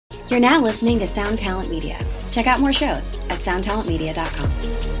You're now listening to Sound Talent Media. Check out more shows at soundtalentmedia.com.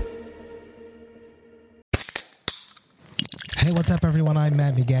 Hey, what's up, everyone? I'm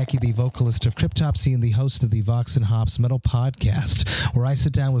Matt McGachy, the vocalist of Cryptopsy and the host of the Vox and Hops Metal Podcast, where I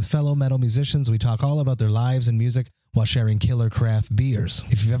sit down with fellow metal musicians. We talk all about their lives and music while sharing killer craft beers.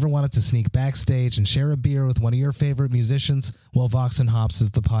 If you've ever wanted to sneak backstage and share a beer with one of your favorite musicians, well, Vox and Hops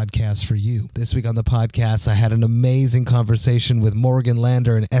is the podcast for you. This week on the podcast, I had an amazing conversation with Morgan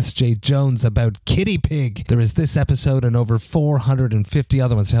Lander and S.J. Jones about Kitty Pig. There is this episode and over 450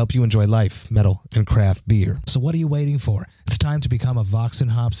 other ones to help you enjoy life, metal, and craft beer. So what are you waiting for? It's time to become a Vox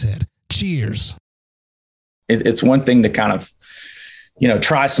and Hops head. Cheers. It's one thing to kind of,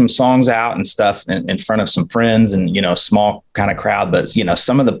 try some songs out and stuff in front of some friends and, small kind of crowd. But,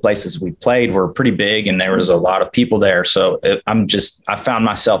 some of the places we played were pretty big and there was a lot of people there. So I found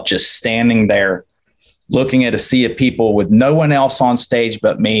myself just standing there looking at a sea of people with no one else on stage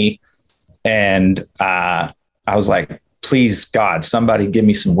but me. And I was like, please, God, somebody give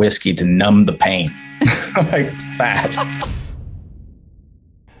me some whiskey to numb the pain. Like fast.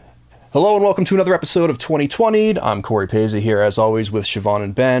 Hello and welcome to another episode of 2020. I'm Corey Peza here, as always, with Siobhan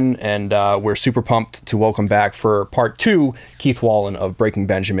and Ben, and we're super pumped to welcome back for part 2 Keith Wallen of Breaking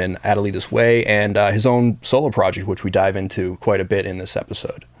Benjamin, Adelita's Way, and his own solo project, which we dive into quite a bit in this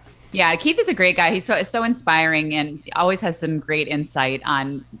episode. Yeah, Keith is a great guy. He's so inspiring and always has some great insight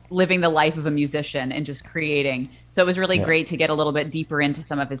on living the life of a musician and just creating. So it was really great to get a little bit deeper into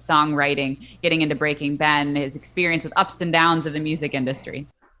some of his songwriting, getting into Breaking Ben, his experience with ups and downs of the music industry.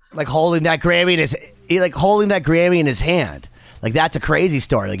 Like holding that Grammy in his hand. Like, that's a crazy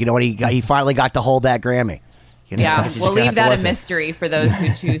story. Like, when he finally got to hold that Grammy. Yeah, we'll leave that a mystery for those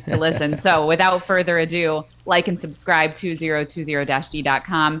who choose to listen. So without further ado, like and subscribe to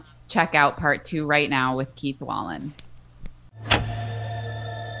 2020-d.com. Check out part 2 right now with Keith Wallen.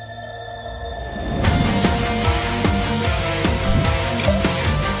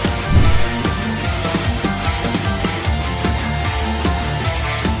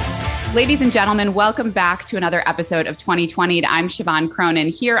 Ladies and gentlemen, welcome back to another episode of 2020. I'm Siobhan Cronin,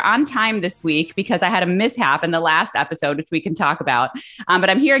 here on time this week because I had a mishap in the last episode, which we can talk about. But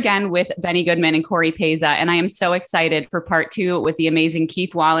I'm here again with Benny Goodman and Corey Peza, and I am so excited for part 2 with the amazing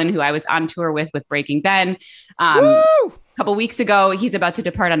Keith Wallen, who I was on tour with Breaking Ben. A couple weeks ago, he's about to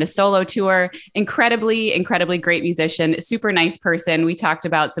depart on a solo tour. Incredibly great musician, super nice person. We talked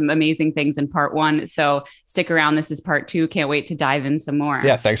about some amazing things in part 1. So stick around. This is part 2. Can't wait to dive in some more.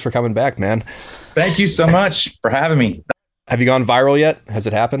 Yeah, thanks for coming back, man. Thank you so much for having me. Have you gone viral yet? Has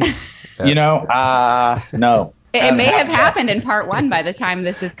it happened? No. It may have happened in part 1 by the time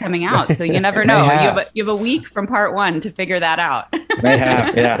this is coming out. So you never know. You have a week from part 1 to figure that out. They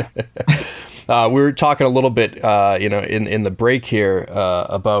have, yeah. We were talking a little bit, in the break here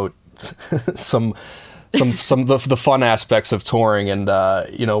about some of the fun aspects of touring, and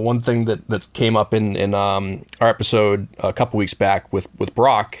one thing that came up in our episode a couple weeks back with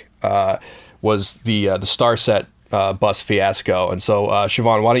Brock was the Starset bus fiasco. And so,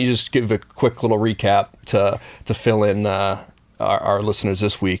 Siobhan, why don't you just give a quick little recap to fill in our listeners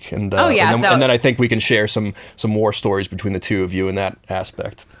this week, and then I think we can share some more stories between the two of you in that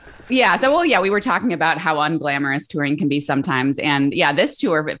aspect. Yeah. So, we were talking about how unglamorous touring can be sometimes. And this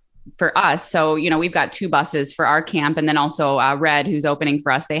tour for us. So, we've got 2 buses for our camp, and then also Red, who's opening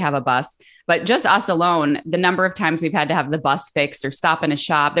for us. They have a bus, but just us alone, the number of times we've had to have the bus fixed or stop in a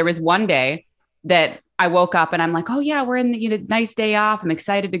shop. There was one day that I woke up and I'm like, oh yeah, we're in the nice day off. I'm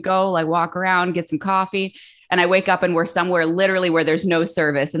excited to go walk around, get some coffee. And I wake up and we're somewhere literally where there's no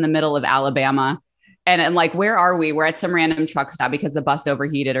service in the middle of Alabama. And I'm like, where are we? We're at some random truck stop because the bus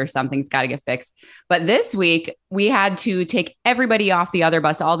overheated or something's got to get fixed. But this week we had to take everybody off the other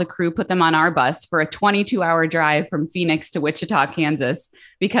bus, all the crew, put them on our bus for a 22-hour drive from Phoenix to Wichita, Kansas,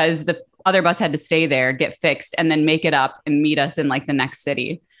 because the other bus had to stay there, get fixed, and then make it up and meet us in the next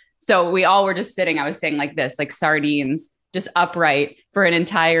city. So we all were just sitting, I was saying like this, like sardines, just upright for an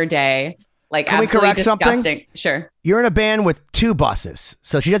entire day. Can we correct disgusting. Something? Sure. You're in a band with 2 buses.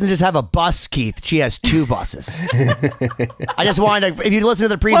 So she doesn't just have a bus, Keith. She has 2 buses. I just wanted to, if you listen to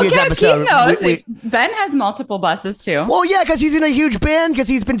the previous episode. Ben has multiple buses too. Well, yeah, because he's in a huge band, because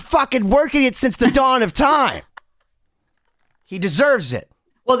he's been fucking working it since the dawn of time. He deserves it.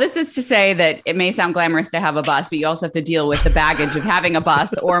 Well, this is to say that it may sound glamorous to have a bus, but you also have to deal with the baggage of having a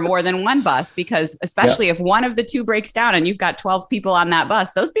bus or more than one bus, because especially if one of the 2 breaks down and you've got 12 people on that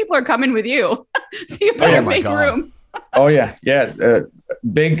bus, those people are coming with you. So you better make room. Oh, yeah. Yeah.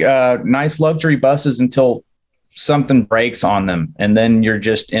 Big, nice luxury buses until something breaks on them. And then you're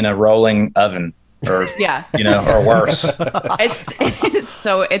just in a rolling oven. or Yeah. or worse.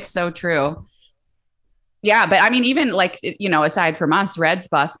 It's so true. Yeah, but I mean, even like, aside from us, Red's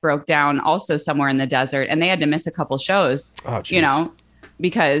bus broke down also somewhere in the desert, and they had to miss a couple shows. Oh, geez.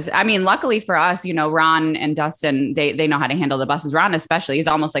 Because I mean, luckily for us, Ron and Dustin, they know how to handle the buses. Ron especially, he's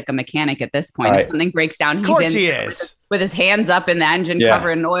almost like a mechanic at this point. Right. If something breaks down, of course he is with his hands up in the engine cover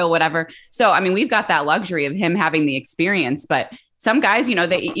in oil, whatever. So I mean, we've got that luxury of him having the experience. But some guys,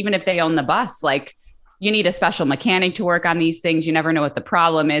 they even if they own the bus, like, you need a special mechanic to work on these things. You never know what the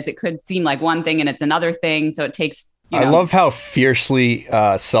problem is. It could seem like one thing and it's another thing. So it takes, I love how fiercely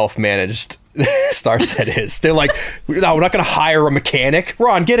self-managed Starset is. They're like, no, we're not going to hire a mechanic.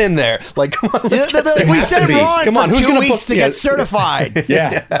 Ron, get in there. Like, come on, we sent Ron come on, for who's 2 weeks to get certified.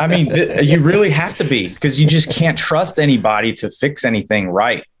 Yeah. I mean, you really have to be, because you just can't trust anybody to fix anything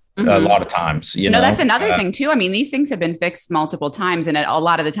right. A lot of times, that's another thing too. I mean, these things have been fixed multiple times, and it a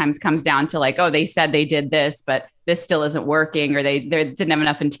lot of the times comes down to like, oh, they said they did this, but this still isn't working, or they didn't have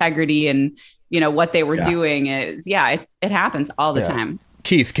enough integrity and what they were doing is, it happens all the time.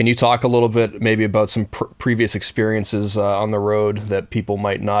 Keith, can you talk a little bit maybe about some previous experiences on the road that people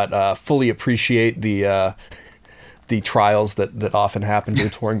might not fully appreciate the trials that often happen to a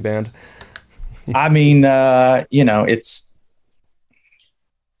touring band? I mean,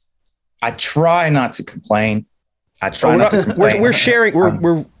 I try not to complain. We're sharing.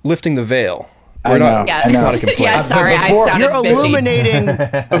 We're lifting the veil. We're not. It's not a complaint. Yeah, sorry, you're illuminating.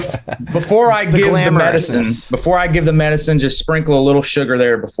 Before I give the medicine, just sprinkle a little sugar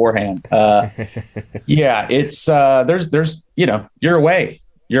there beforehand. It's there's you're away.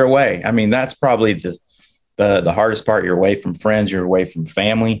 I mean, that's probably the hardest part. You're away from friends. You're away from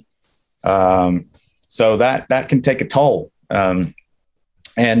family. So that can take a toll.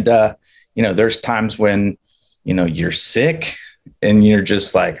 There's times when, you're sick and you're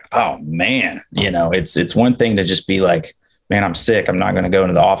just like, oh man, it's one thing to just be like, man, I'm sick. I'm not going to go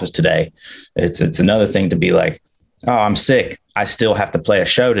into the office today. It's another thing to be like, oh, I'm sick. I still have to play a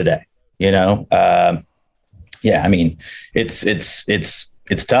show today. I mean,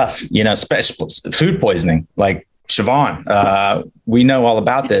 it's tough, especially food poisoning, like Siobhan. We know all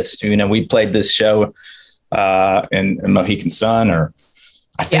about this. We played this show in Mohican Sun, or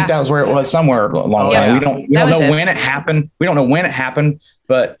I think that was where it was, somewhere along the line. We don't know when it happened. We don't know when it happened,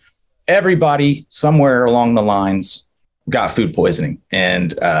 but everybody somewhere along the lines got food poisoning.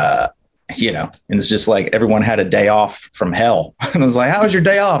 And, and it's just like everyone had a day off from hell. And I was like, how was your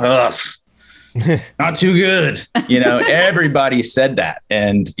day off? Ugh, not too good. Everybody said that.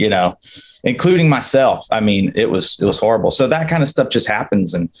 And, including myself. I mean, it was horrible. So that kind of stuff just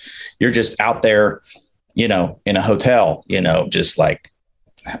happens. And you're just out there, in a hotel, just like,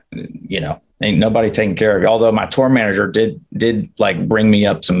 ain't nobody taking care of you. Although my tour manager did like bring me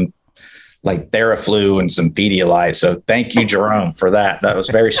up some like Theraflu and some Pedialyte. So thank you, Jerome, for that. That was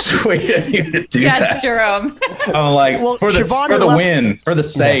very sweet of you to do that. Yes, Jerome. I'm like, for the win, for the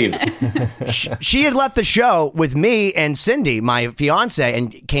save. She had left the show with me and Cindy, my fiance,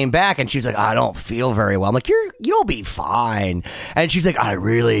 and came back, and she's like, I don't feel very well. I'm like, you'll be fine. And she's like, I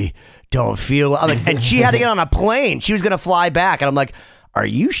really don't feel well. And she had to get on a plane. She was going to fly back. And I'm like, are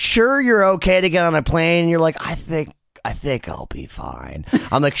you sure you're okay to get on a plane? And you're like, I think I'll be fine.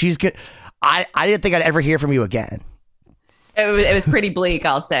 I'm like, she's good. I didn't think I'd ever hear from you again. It was pretty bleak,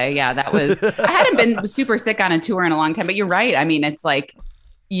 I'll say. Yeah, that was, I hadn't been super sick on a tour in a long time, but you're right. I mean, it's like,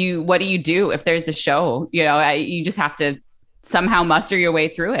 what do you do if there's a show? You just have to somehow muster your way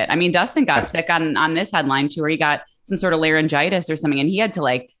through it. I mean, Dustin got sick on this headline tour. He got some sort of laryngitis or something, and he had to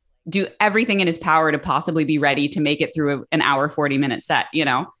like do everything in his power to possibly be ready to make it through an hour, 40-minute set,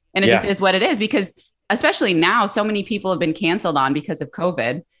 and it just is what it is, because especially now, so many people have been canceled on because of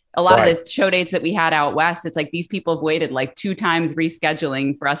COVID. A lot of the show dates that we had out west, it's like these people have waited like 2 times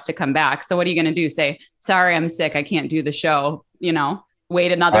rescheduling for us to come back. So what are you going to do? Say, sorry, I'm sick, I can't do the show,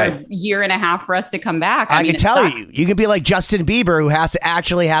 wait another year and a half for us to come back. I mean, can tell you can be like Justin Bieber, who has to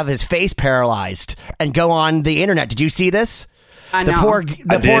actually have his face paralyzed and go on the internet. Did you see this? The poor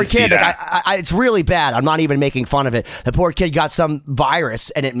kid. It's really bad. I'm not even making fun of it. The poor kid got some virus,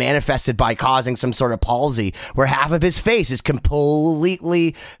 and it manifested by causing some sort of palsy where half of his face is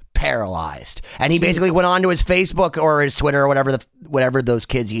completely paralyzed. And he basically went on to his Facebook or his Twitter or whatever those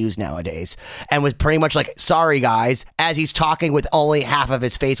kids use nowadays, and was pretty much like, sorry guys, as he's talking with only half of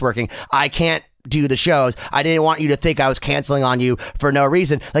his face working, I can't do the shows. I didn't want you to think I was canceling on you for no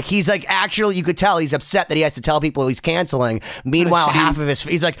reason. Like, he's like, actually, you could tell he's upset that he has to tell people he's canceling. Meanwhile, half of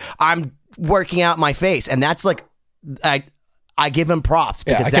he's like, I'm working out my face. And that's like, I give him props.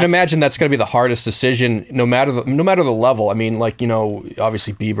 Because I can imagine that's going to be the hardest decision, no matter the level. I mean, like,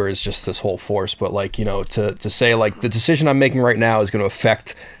 obviously Bieber is just this whole force, but like, to say like the decision I'm making right now is going to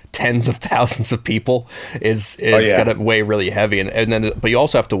affect tens of thousands of people is going to weigh really heavy. And then, but you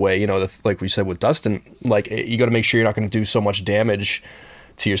also have to weigh, like we said with Dustin, like you got to make sure you're not going to do so much damage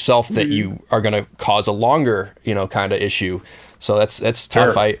to yourself that you are going to cause a longer, kind of issue. So that's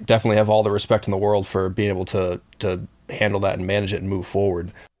tough. Sure. I definitely have all the respect in the world for being able to handle that and manage it and move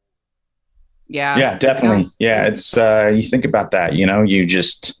forward. Yeah, definitely. Yeah. It's, you think about that, you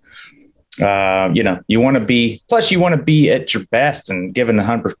just, you want to be, plus you want to be at your best and giving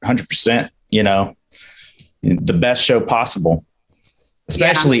 100%, the best show possible,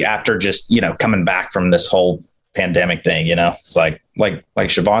 especially after just, coming back from this whole pandemic thing, it's like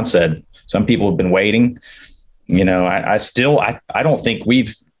Siobhan said, some people have been waiting, I don't think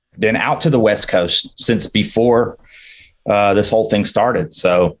we've been out to the West Coast since before this whole thing started.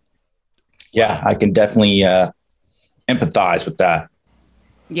 So yeah, I can definitely empathize with that.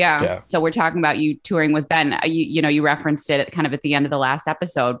 Yeah. So we're talking about you touring with Ben. You referenced it kind of at the end of the last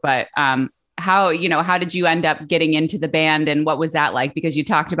episode, but how did you end up getting into the band and what was that like? Because you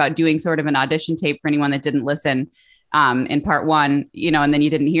talked about doing sort of an audition tape for anyone that didn't listen in part one, and then you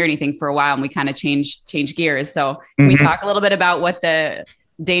didn't hear anything for a while and we kind of changed gears. So can we talk a little bit about what the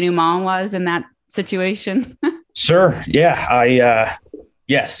denouement was in that situation? Sure. Yeah.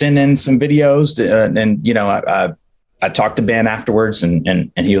 I sent in some videos and I talked to Ben afterwards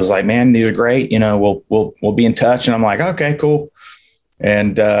and he was like, man, these are great. We'll be in touch. And I'm like, okay, cool.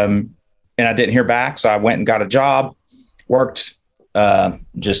 And I didn't hear back. So I went and got a job, worked,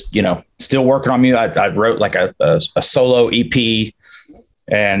 still working on music. I wrote like a solo EP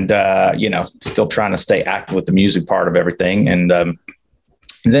and, still trying to stay active with the music part of everything. And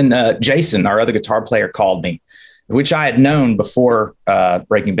then Jason, our other guitar player, called me, which I had known before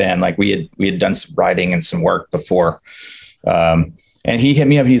Breaking Band. Like we had done some writing and some work before. And he hit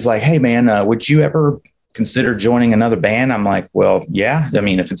me up. He's like, hey man, would you ever consider joining another band? I'm like, well, yeah. I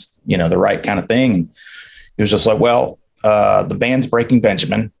mean, if it's, the right kind of thing. And he was just like, well, the band's Breaking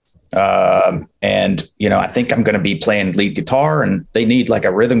Benjamin. And, I think I'm going to be playing lead guitar and they need like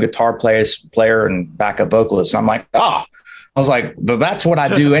a rhythm guitar player and backup vocalist. And I'm like, I was like, but that's what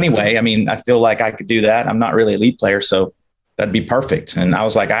I do anyway. I mean, I feel like I could do that. I'm not really a lead player, so that'd be perfect. And I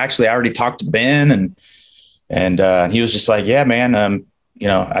was like, I already talked to Ben and he was just like, yeah, man.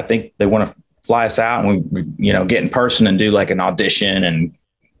 I think they want to fly us out and we get in person and do like an audition. And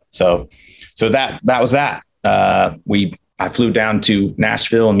so that was that. I flew down to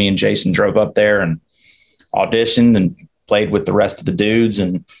Nashville and me and Jason drove up there and auditioned and played with the rest of the dudes.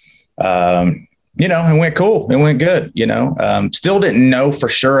 And, it went cool. It went good, still didn't know for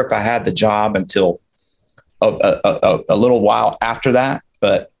sure if I had the job until a little while after that.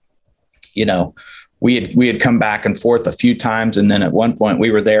 But, we had come back and forth a few times. And then at one point we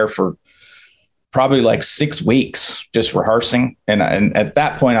were there for probably like 6 weeks just rehearsing. And at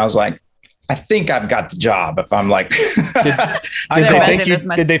that point I was like, I think I've got the job. If I'm like,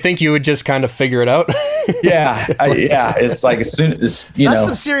 did they think you would just kind of figure it out? Yeah. It's like, as soon as, that's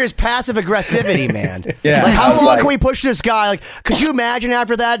some serious passive aggressivity, man. Yeah. Like how long can we push this guy? Like, could you imagine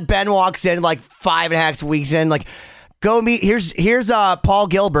after that, Ben walks in like 5.5 weeks in, like go meet, here's Paul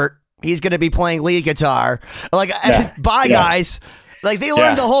Gilbert. He's going to be playing lead guitar. Like, bye guys. Like they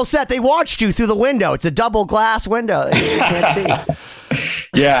learned the whole set. They watched you through the window. It's a double glass window. You can't see.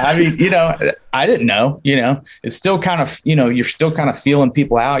 Yeah. I mean, I didn't know, it's still kind of, you're still kind of feeling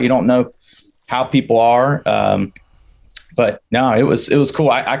people out. You don't know how people are. But no, it was cool.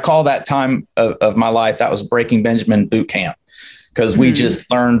 I call that time of my life. That was Breaking Benjamin boot camp because we just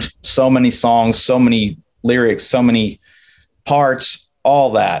learned so many songs, so many lyrics, so many parts,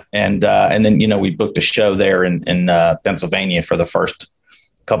 all that. And then, we booked a show there in Pennsylvania for the first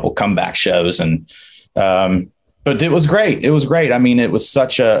couple comeback shows. And, but it was great. It was great. I mean, it was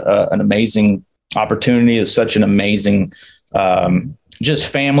such an amazing opportunity. It was such an amazing,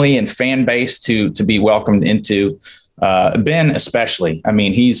 just family and fan base to be welcomed into, Ben, especially. I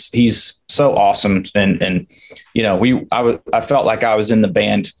mean, he's so awesome. And, I felt like I was in the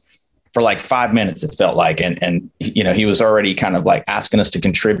band for like 5 minutes, it felt like, and, he was already kind of like asking us to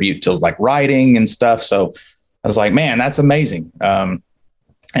contribute to like writing and stuff. So I was like, man, that's amazing.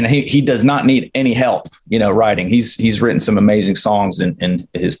 And he does not need any help, writing. He's written some amazing songs in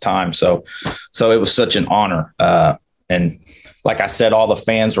his time. So it was such an honor. And like I said, all the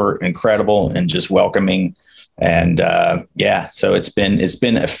fans were incredible and just welcoming. And so it's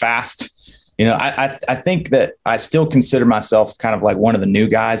been a fast, I think that I still consider myself kind of like one of the new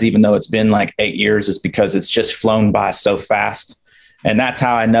guys, even though it's been like 8 years, is because it's just flown by so fast. And that's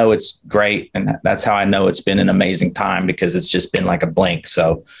how I know it's great. And that's how I know it's been an amazing time, because it's just been like a blink.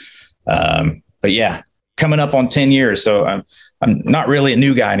 So, but yeah, coming up on 10 years. So I'm not really a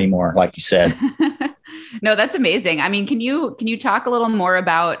new guy anymore, like you said. No, that's amazing. I mean, can you talk a little more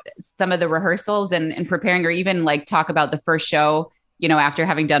about some of the rehearsals and preparing, or even like talk about the first show, after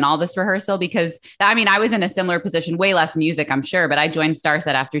having done all this rehearsal? Because I mean, I was in a similar position, way less music, I'm sure, but I joined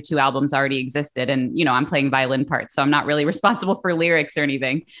Starset after 2 albums already existed. And, I'm playing violin parts, so I'm not really responsible for lyrics or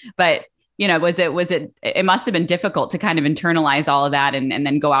anything, but it must've been difficult to kind of internalize all of that and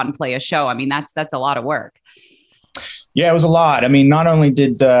then go out and play a show. I mean, that's a lot of work. Yeah, it was a lot. I mean, not only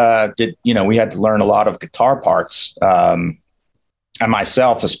did we had to learn a lot of guitar parts, and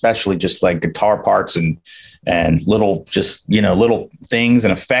myself, especially just like guitar parts and little things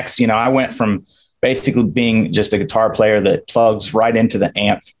and effects. I went from basically being just a guitar player that plugs right into the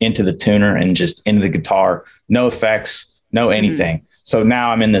amp, into the tuner, and just into the guitar, no effects, no anything. Mm-hmm. So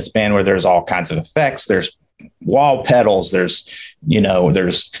now I'm in this band where there's all kinds of effects. There's wall pedals, there's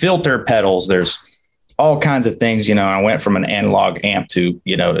filter pedals, there's all kinds of things. I went from an analog amp to,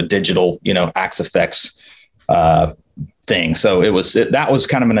 a digital, Axe effects thing. So that was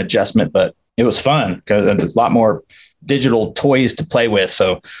kind of an adjustment, but it was fun because there's a lot more digital toys to play with.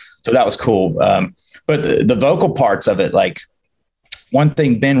 So that was cool. But the vocal parts of it, like one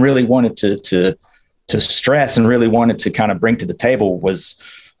thing Ben really wanted to stress and really wanted to kind of bring to the table was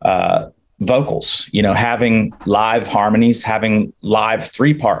vocals, having live harmonies, having live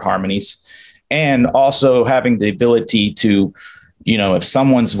 3-part harmonies, and also having the ability to, if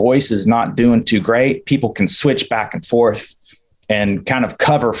someone's voice is not doing too great, people can switch back and forth and kind of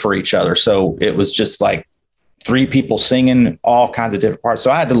cover for each other. So it was just like 3 people singing all kinds of different parts.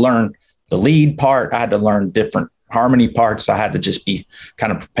 So I had to learn the lead part. I had to learn different harmony parts. I had to just be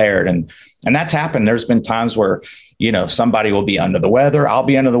kind of prepared. And that's happened. There's been times where, somebody will be under the weather. I'll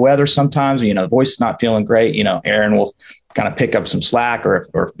be under the weather sometimes, the voice is not feeling great. Aaron will kind of pick up some slack, or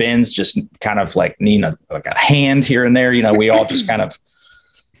if Ben's just kind of like need a hand here and there, we all just kind of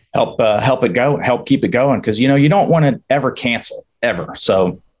help keep it going. Cause you don't want to ever cancel ever.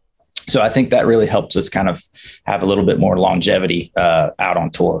 So I think that really helps us kind of have a little bit more longevity out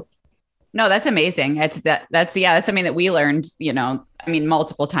on tour. No, that's amazing. That's something that we learned,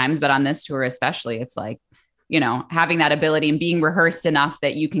 multiple times, but on this tour, especially, it's like, having that ability and being rehearsed enough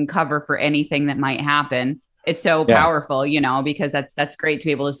that you can cover for anything that might happen is so powerful, because that's great to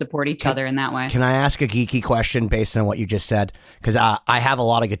be able to support each other in that way. Can I ask a geeky question based on what you just said? Because I have a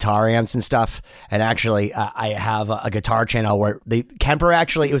lot of guitar amps and stuff. And actually, I have a guitar channel where Kemper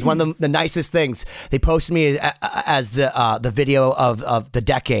actually, it was one of the nicest things. They posted me as the video of the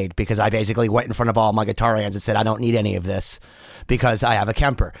decade, because I basically went in front of all my guitar amps and said, I don't need any of this, because I have a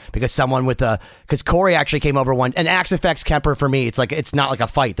Kemper. Because because Corey actually came over and Axe Effects Kemper, for me, it's not like a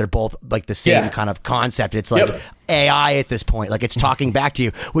fight. They're both like the same kind of concept. It's like AI at this point. Like, it's talking back to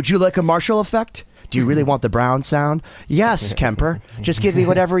you. Would you like a Marshall effect? Do you really want the brown sound? Yes, Kemper. Just give me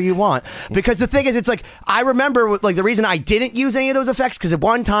whatever you want. Because the thing is, it's like, I remember like the reason I didn't use any of those effects, because at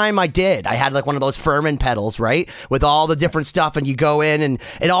one time I did. I had like one of those Furman pedals, right? With all the different stuff, and you go in and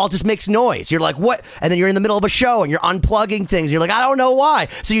it all just makes noise. You're like, what? And then you're in the middle of a show and you're unplugging things. You're like, I don't know why.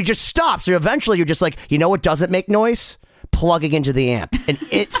 So you just stop. So eventually you're just like, what doesn't make noise? Plugging into the amp. And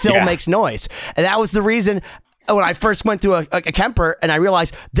it still makes noise. And that was the reason when I first went through a Kemper, and I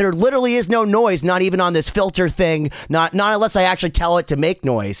realized there literally is no noise, not even on this filter thing, not unless I actually tell it to make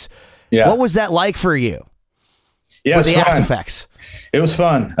noise. Yeah. What was that like for you? Yeah, with the Axe Effects? It was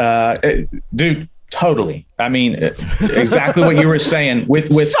fun. Dude, totally. I mean, exactly what you were saying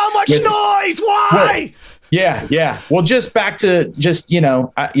with so much noise. Why? Yeah. Well, just back to just,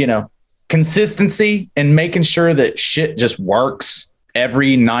 consistency and making sure that shit just works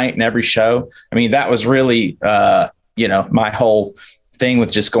every night and every show. I mean, that was really, my whole thing with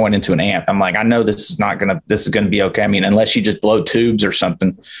just going into an amp. I'm like, I know this is going to be okay. I mean, unless you just blow tubes or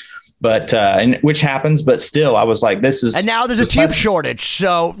something, but, which happens, but still I was like, and now there's a tube shortage.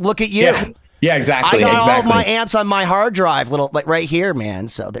 So look at you. Yeah, exactly. I got all of my amps on my hard drive, like right here, man.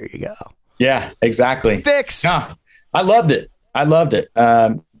 So there you go. Yeah, exactly. Fixed. No, I loved it.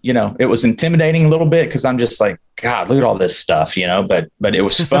 It was intimidating a little bit, because I'm just like, God, look at all this stuff, but it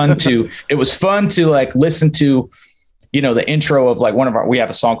was fun to like listen to, the intro of like we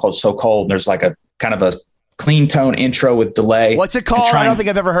have a song called So Cold, and there's like a kind of a clean tone intro with delay. What's it called? I don't think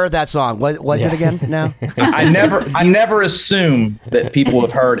I've ever heard that song. What's it again? No. I never assume that people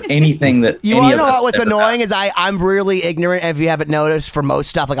have heard anything that you want to know what's annoying is I'm really ignorant. If you haven't noticed, for most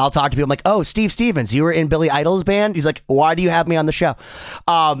stuff, like I'll talk to people, I'm like, oh, Steve Stevens, you were in Billy Idol's band. He's like, why do you have me on the show?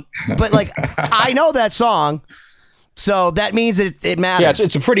 But like, I know that song. So that means it matters. Yeah,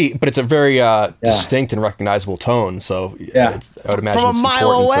 it's a very distinct and recognizable tone. So I would imagine from a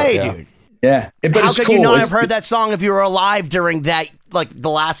mile away, dude. Yeah. But how could you not have heard that song if you were alive during that, like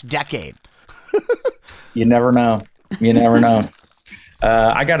the last decade? You never know.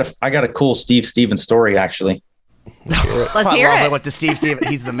 I got a cool Steve Stevens story actually. Let's hear it. I went to Steve Stevens.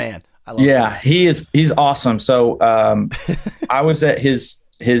 He's the man. I love Steve. He's awesome. So I was at his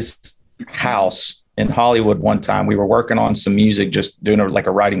house in Hollywood one time. We were working on some music, just doing a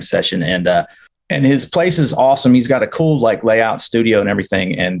writing session, and his place is awesome. He's got a cool layout studio and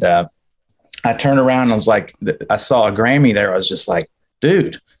everything. And I turned around and I was like, I saw a Grammy there. I was just like,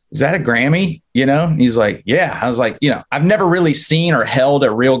 dude, is that a Grammy? And he's like, yeah. I was like, I've never really seen or held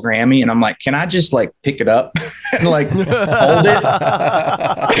a real Grammy. And I'm like, can I just pick it up and hold it?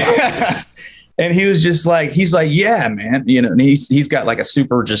 And he was just like, yeah, man. And he's got a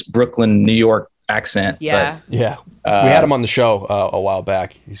super just Brooklyn, New York accent. Yeah. We had him on the show a while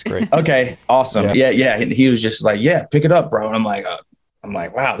back. He's great. Okay. Awesome. Yeah. And he was just like, yeah, pick it up, bro. And I'm like,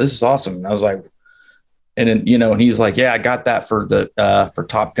 wow, this is awesome. And I was like, and then, and he's like, yeah, I got that for for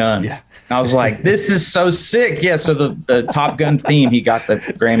Top Gun. Yeah. And I was like, this is so sick. Yeah. So the Top Gun theme, he got the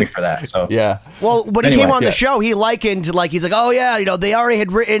Grammy for that. So, yeah. Well, when he came on the show, he likened, he's like, oh yeah, they already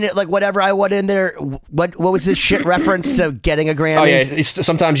had written it, whatever I went in there. What was his shit reference to getting a Grammy? Oh yeah.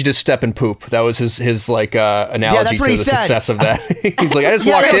 Sometimes you just step and poop. That was his analogy to the success of that. He's like, I just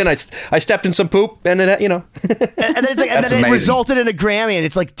walked in, I stepped in some poop and it, and then it resulted in a Grammy, and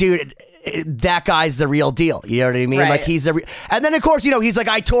it's like, dude, that guy's the real deal. You know what I mean? Right. He's and then of course, he's like,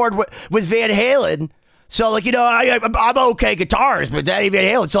 I toured with Van Halen. So I'm okay guitars, but Eddie Van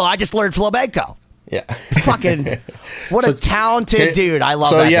Halen. So I just learned flamenco. Yeah. Fucking, what a talented dude. I love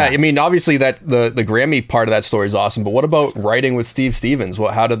that. So yeah, guy. I mean, obviously that the Grammy part of that story is awesome, but what about writing with Steve Stevens?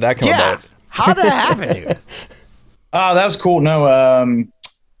 How did that come about? How did that happen, dude? Oh, that was cool. No,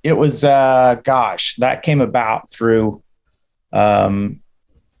 it was, that came about through,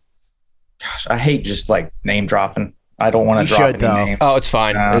 I hate just name dropping. I don't want to drop any names. Oh, it's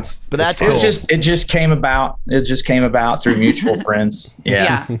fine. But that's cool. It just came about. It just came about through mutual friends.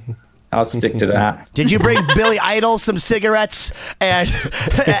 Yeah. I'll stick to that. Did you bring Billy Idol some cigarettes and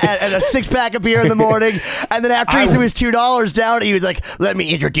a 6-pack of beer in the morning? And then after he threw his $2 down, he was like, let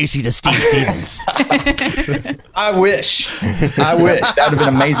me introduce you to Steve Stevens. I wish. That would have been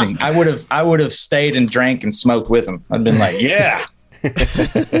amazing. I would have stayed and drank and smoked with him. I'd been like, yeah.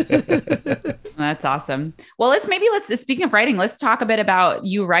 That's awesome. Well, speaking of writing, let's talk a bit about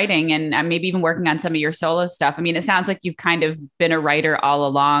you writing and maybe even working on some of your solo stuff. I mean, it sounds like you've kind of been a writer all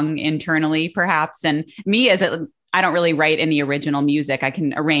along internally, perhaps. And me, I don't really write any original music. I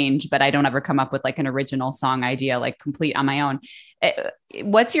can arrange, but I don't ever come up with an original song idea, complete on my own.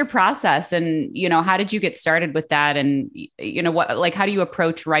 What's your process? And, how did you get started with that? And, how do you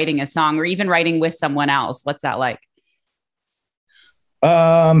approach writing a song or even writing with someone else? What's that like?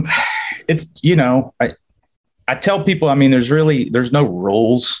 It's, I tell people, I mean, there's no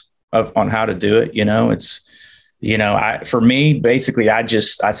rules on how to do it. It's, for me, basically, I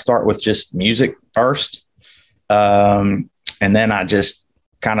start with just music first. And then I just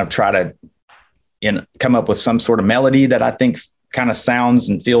kind of try to, come up with some sort of melody that I think kind of sounds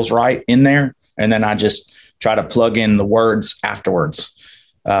and feels right in there. And then I just try to plug in the words afterwards.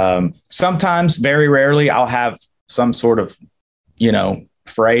 Sometimes, very rarely, I'll have some sort of,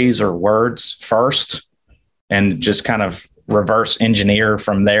 phrase or words first and just kind of reverse engineer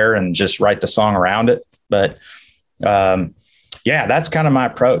from there and just write the song around it. But that's kind of my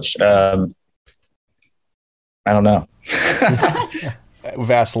approach. I don't know.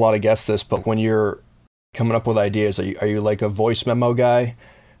 We've asked a lot of guests this, but when you're coming up with ideas, are you like a voice memo guy?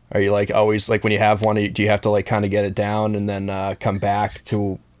 Are you always when you have one, do you have to kind of get it down and then come back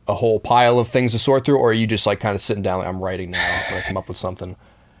to a whole pile of things to sort through, or are you just kind of sitting down I'm writing now when I come up with something?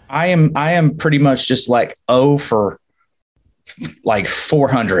 I am pretty much just for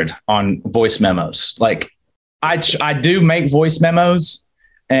 400 on voice memos. I do make voice memos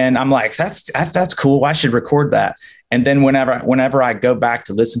and I'm like, that's cool. I should record that. And then whenever I go back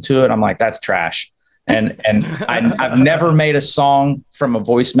to listen to it, I'm like, that's trash. And I've never made a song from a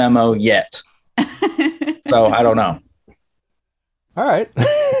voice memo yet. So I don't know. All right.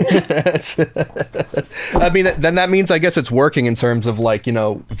 I mean, then that means, I guess it's working in terms of like,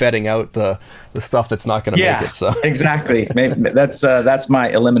 vetting out the stuff that's not going to make it. So exactly. Maybe that's my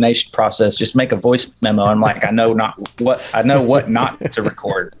elimination process. Just make a voice memo. I'm like, I know what not to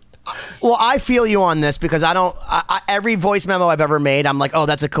record. Well, I feel you on this because every voice memo I've ever made, I'm like, oh,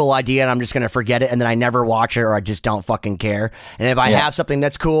 that's a cool idea, and I'm just going to forget it, and then I never watch it, or I just don't fucking care. And if I have something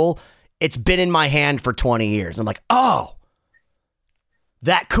that's cool, it's been in my hand for 20 years. I'm like, oh,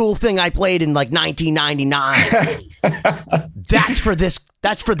 that cool thing I played in like 1999. That's for this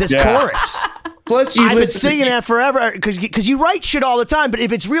chorus. Plus, I've been singing that forever because you write shit all the time. But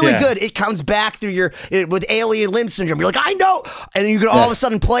if it's really good, it comes back through with alien limb syndrome. You're like, I know, and then you can all of a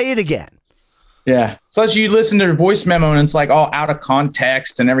sudden play it again. Yeah. Plus, you listen to the voice memo and it's like all out of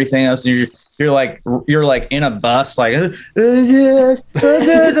context and everything else. You're like in a bus, like you're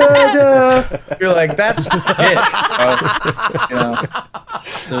like, that's it.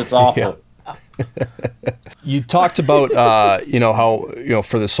 So it's awful. You talked about how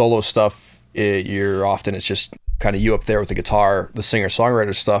for the solo stuff. It's just kind of you up there with the guitar, the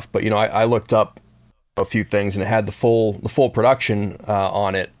singer-songwriter stuff. But I looked up a few things and it had the full production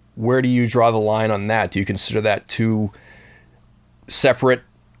on it. Where do you draw the line on that? Do you consider that two separate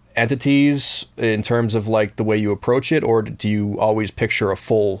entities in terms of like the way you approach it, or do you always picture a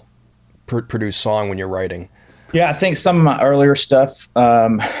full produced song when you're writing? Yeah, I think some of my earlier stuff, I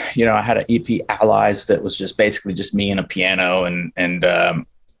had an EP, Allies, that was just basically just me and a piano, and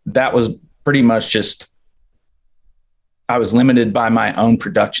that was pretty much just, I was limited by my own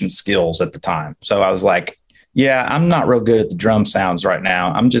production skills at the time. So I was like, yeah, I'm not real good at the drum sounds right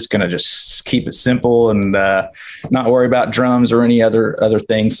now. I'm just going to just keep it simple and not worry about drums or any other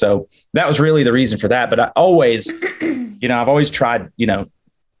things. So that was really the reason for that. But I always, I've always tried,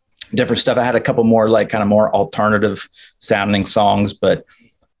 different stuff. I had a couple more like kind of more alternative sounding songs, but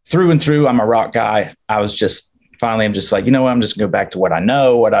through and through, I'm a rock guy. I'm just like, you know what? I'm just gonna go back to what I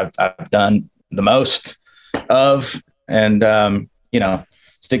know, what I've done the most of, and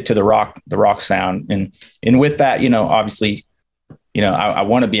stick to the rock sound. And with that, obviously, I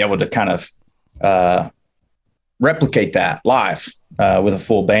want to be able to kind of replicate that live with a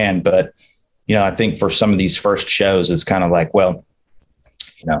full band. But I think for some of these first shows, it's kind of like, well,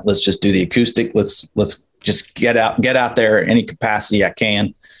 let's just do the acoustic. Let's just get out there any capacity I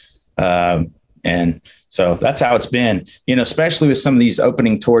can, and so that's how it's been, especially with some of these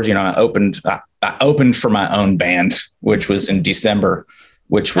opening tours. I opened for my own band, which was in December,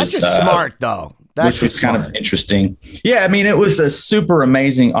 which was just smart though. Which was kind of interesting. Yeah. I mean, it was a super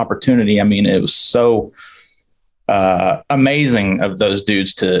amazing opportunity. I mean, it was so amazing of those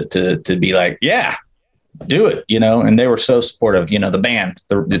dudes to be like, yeah, do it, and they were so supportive, the band,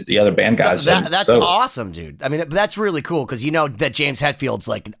 the other band guys. That's awesome, dude. I mean, that's really cool. Cause that James Hetfield's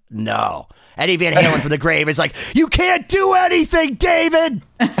like, no. Eddie Van Halen from the grave is like, you can't do anything, David.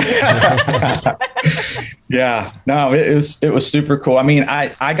 Yeah, no, it was super cool. I mean,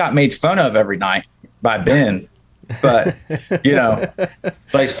 I got made fun of every night by Ben, but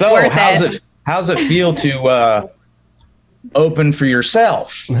like, so how's it feel to open for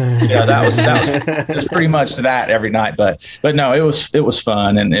yourself? That was pretty much to that every night. But no, it was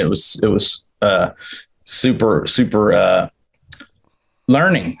fun, and it was super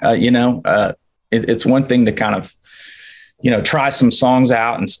learning. It's one thing to kind of try some songs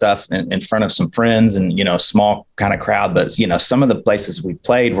out and stuff in front of some friends and a small kind of crowd, but some of the places we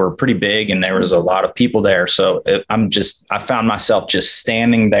played were pretty big and there was a lot of people there. So I found myself just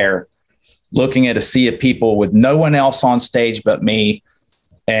standing there looking at a sea of people with no one else on stage but me.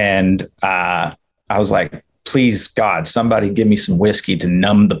 And I was like, please, God, somebody give me some whiskey to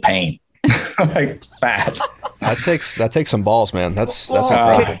numb the pain. Like, fast. That takes some balls, man. That's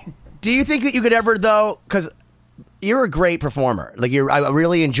incredible. Do you think that you could ever, though, because you're a great performer. Like, I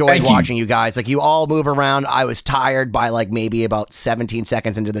really enjoyed watching you guys. Like, you all move around. I was tired by like maybe about 17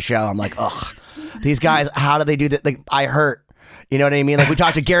 seconds into the show. I'm like, ugh, these guys, how do they do that? Like, I hurt. You know what I mean? Like, we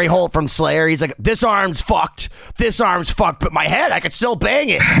talked to Gary Holt from Slayer. He's like, this arm's fucked, but my head, I could still bang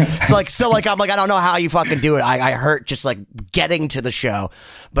it. It's like, so like, I'm like, I don't know how you fucking do it. I hurt just like getting to the show.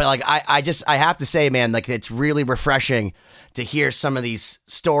 But like, I have to say, man, like, it's really refreshing to hear some of these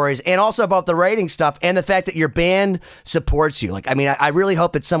stories and also about the writing stuff and the fact that your band supports you. Like, I mean, I really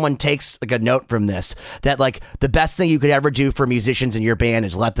hope that someone takes like a note from this, that like the best thing you could ever do for musicians in your band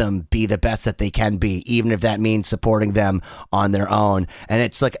is let them be the best that they can be, even if that means supporting them on their own. And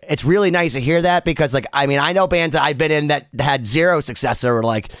it's like, it's really nice to hear that because like, I mean, I know bands that I've been in that had zero success that were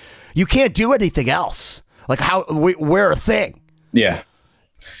like, you can't do anything else. Like we're a thing. Yeah.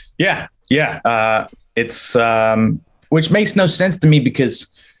 Yeah. Yeah. It's, which makes no sense to me because,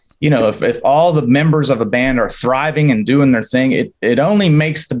 you know, if all the members of a band are thriving and doing their thing, it only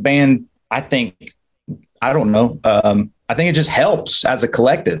makes the band, I think, I don't know. I think it just helps as a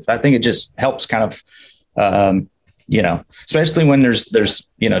collective. I think it just helps kind of, you know, especially when there's,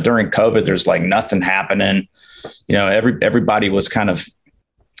 you know, during COVID, there's like nothing happening, you know, everybody was kind of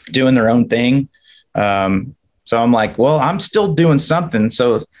doing their own thing. So I'm like, well, I'm still doing something.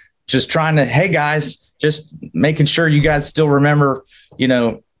 So just trying to, hey guys, just making sure you guys still remember, you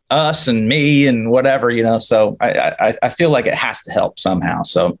know, us and me and whatever, you know. So I feel like it has to help somehow.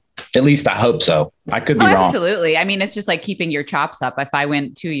 So at least I hope so. I could be wrong. Absolutely. I mean, it's just like keeping your chops up. If I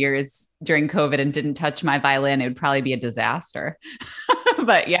went 2 years during COVID and didn't touch my violin, it would probably be a disaster.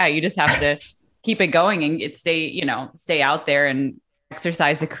 But yeah, you just have to keep it going and stay out there and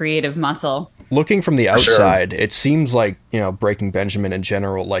exercise the creative muscle. Looking from the outside, it seems like, you know, Breaking Benjamin in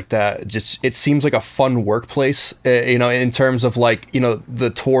general, like that, just, it seems like a fun workplace, you know, in terms of like, you know, the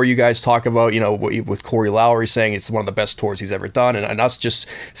tour you guys talk about, you know, with Corey Lowry saying it's one of the best tours he's ever done. And us just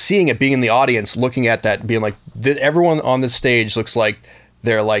seeing it, being in the audience, looking at that, being like, everyone on this stage looks like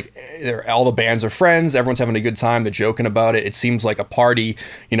they're all the bands are friends. Everyone's having a good time. They're joking about it. It seems like a party,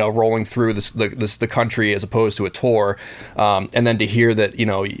 you know, rolling through the country as opposed to a tour. And then to hear that, you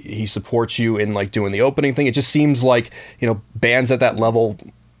know, he supports you in like doing the opening thing. It just seems like, you know, bands at that level,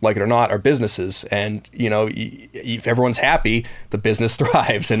 like it or not, are businesses. And, you know, if everyone's happy, the business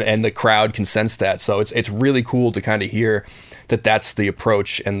thrives and the crowd can sense that. So it's really cool to kind of hear that that's the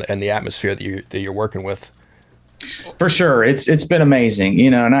approach and the atmosphere that you're working with. For sure. It's been amazing, you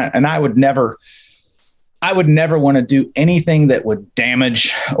know, and I would never want to do anything that would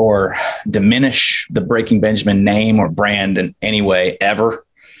damage or diminish the Breaking Benjamin name or brand in any way ever.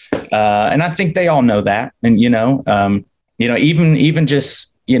 And I think they all know that. And, you know, even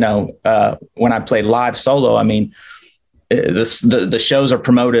just, you know, when I played live solo, I mean, the shows are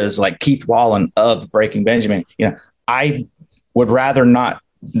promoted as like Keith Wallen of Breaking Benjamin. You know, I would rather not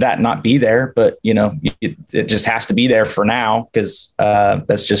be there, but you know, it just has to be there for now because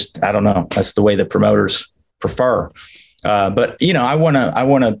that's just, I don't know, that's the way the promoters prefer. But you know, I want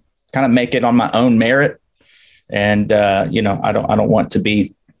to kind of make it on my own merit, and you know, I don't want to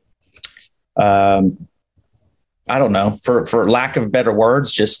be, I don't know, for lack of better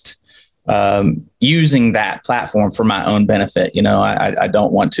words, just using that platform for my own benefit. You know, I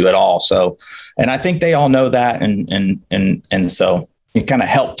don't want to at all. So, and I think they all know that, and so it kind of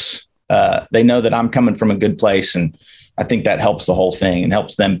helps. They know that I'm coming from a good place, and I think that helps the whole thing and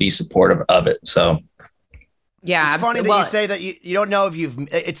helps them be supportive of it. So, yeah, it's funny that you say that you don't know if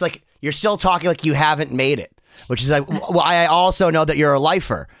it's like you're still talking like you haven't made it, which is like why I also know that you're a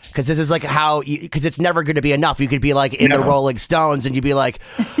lifer, because this is like because it's never going to be enough. You could be like in the Rolling Stones and you'd be like,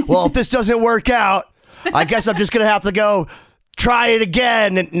 well, if this doesn't work out, I guess I'm just going to have to go try it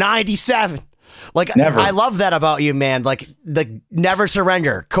again in 97. Like, never. I love that about you, man. Like, the never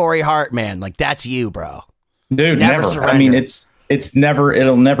surrender, Corey Hart, man. Like, that's you, bro. Dude, never. Surrender. I mean,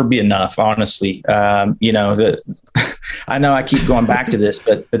 it'll never be enough, honestly. You know, I know I keep going back to this,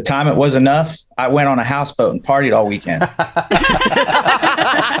 but the time it was enough, I went on a houseboat and partied all weekend.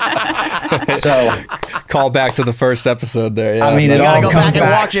 So, call back to the first episode there. Yeah. I mean, you got to go back and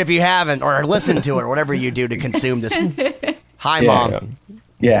watch it if you haven't, or listen to it, or whatever you do to consume this. Hi, Mom.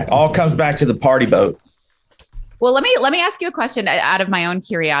 Yeah, all comes back to the party boat. Well, let me ask you a question out of my own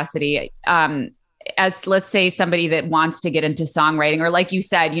curiosity. As let's say somebody that wants to get into songwriting, or like you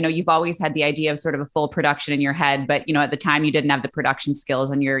said, you know, you've always had the idea of sort of a full production in your head, but you know, at the time you didn't have the production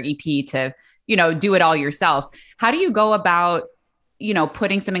skills on your EP to, you know, do it all yourself. How do you go about, you know,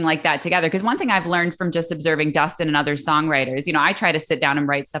 putting something like that together? Because one thing I've learned from just observing Dustin and other songwriters, you know, I try to sit down and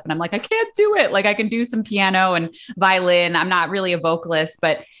write stuff and I'm like, I can't do it. Like I can do some piano and violin. I'm not really a vocalist,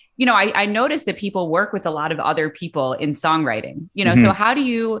 but you know, I noticed that people work with a lot of other people in songwriting, you know, so how do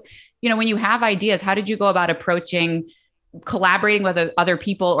you know, when you have ideas, how did you go about approaching collaborating with other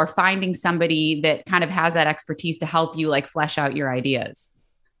people or finding somebody that kind of has that expertise to help you like flesh out your ideas?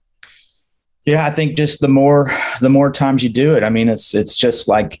 Yeah, I think just the more times you do it, I mean, it's just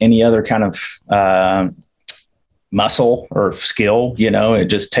like any other kind of muscle or skill, you know, it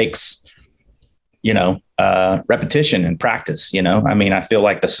just takes, you know, repetition and practice, you know. I mean, I feel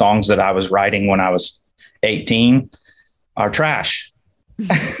like the songs that I was writing when I was 18 are trash.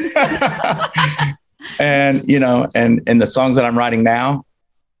 And, you know, and the songs that I'm writing now,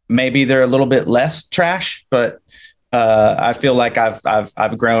 maybe they're a little bit less trash, but I feel like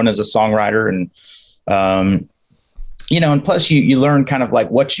I've grown as a songwriter, and you know, and plus you learn kind of like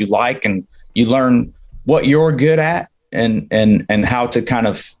what you like, and you learn what you're good at, and how to kind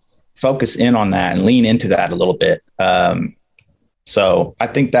of focus in on that and lean into that a little bit. So I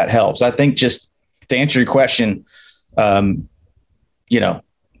think that helps. I think, just to answer your question, write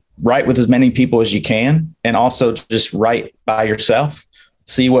with as many people as you can, and also just write by yourself,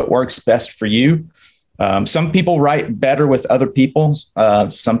 see what works best for you. Some people write better with other people.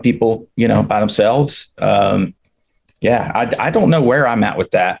 Some people, by themselves. I don't know where I'm at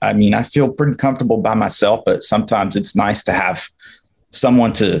with that. I mean, I feel pretty comfortable by myself, but sometimes it's nice to have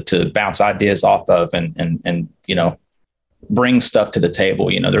someone to bounce ideas off of and bring stuff to the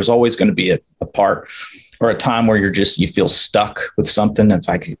table. There's always going to be a part or a time where you feel stuck with something. If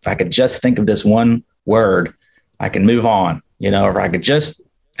I could just think of this one word, I can move on, or if I could just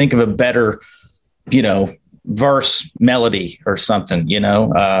think of a better, verse melody or something,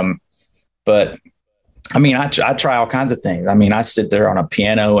 but I mean, I try all kinds of things. I mean, I sit there on a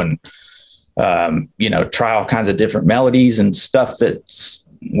piano and, try all kinds of different melodies and stuff that's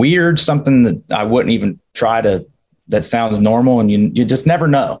weird, something that I wouldn't even try that sounds normal, and you just never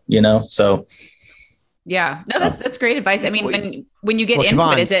know, so. Yeah, no, that's great advice. I mean, when you get into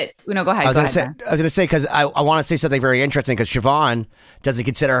Siobhan, it, is it, go ahead. I was going to say, because I want to say something very interesting, because Siobhan doesn't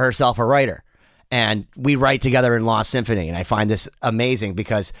consider herself a writer, and we write together in Lost Symphony. And I find this amazing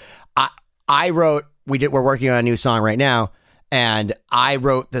because we're working on a new song right now, and I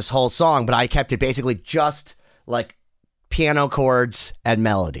wrote this whole song, but I kept it basically just like piano chords and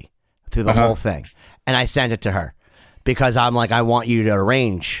melody through the whole thing. And I sent it to her because I'm like, I want you to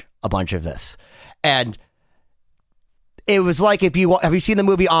arrange a bunch of this. And it was like, have you seen the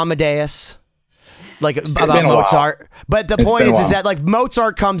movie Amadeus? Like about Mozart. But the point is that like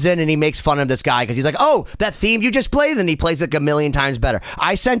Mozart comes in and he makes fun of this guy because he's like, oh, that theme you just played, and he plays like a million times better.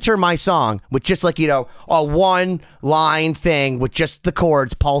 I sent her my song with just like, a one line thing with just the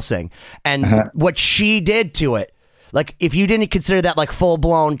chords pulsing. And what she did to it, like, if you didn't consider that like full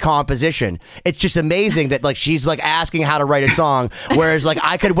blown composition, it's just amazing that like she's like asking how to write a song, whereas like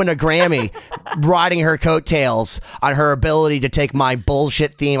I could win a Grammy riding her coattails on her ability to take my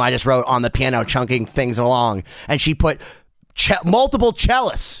bullshit theme I just wrote on the piano, chunking things along, and she put multiple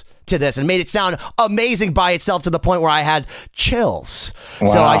cellists to this and made it sound amazing by itself to the point where I had chills. Wow.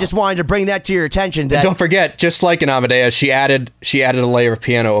 So I just wanted to bring that to your attention. That, and don't forget, just like in Amadeus, she added a layer of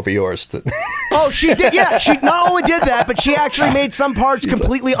piano over yours. Oh, she did. Yeah, she not only did that, but she actually made some parts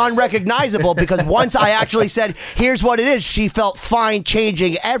completely unrecognizable, because once I actually said, here's what it is, she felt fine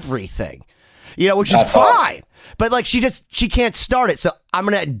changing everything, which is fine. But like she can't start it. So I'm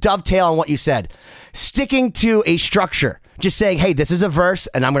going to dovetail on what you said. Sticking to a structure. Just saying, hey, this is a verse,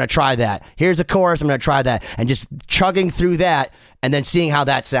 and I'm going to try that. Here's a chorus, I'm going to try that. And just chugging through that, and then seeing how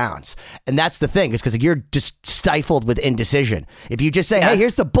that sounds. And that's the thing, is because you're just stifled with indecision. If you just say, hey,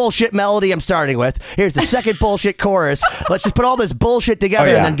 here's the bullshit melody I'm starting with. Here's the second bullshit chorus. Let's just put all this bullshit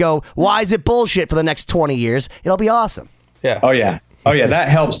together and then go, why is it bullshit for the next 20 years? It'll be awesome. Yeah. Oh, yeah. That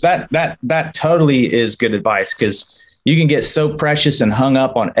helps. That totally is good advice, because you can get so precious and hung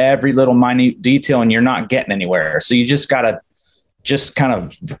up on every little minute detail, and you're not getting anywhere. So you just got to just kind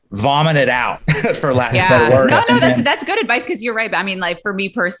of vomit it out for lack of better word. No, that's good advice, because you're right. I mean, like for me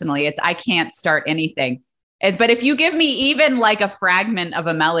personally, I can't start anything. But if you give me even like a fragment of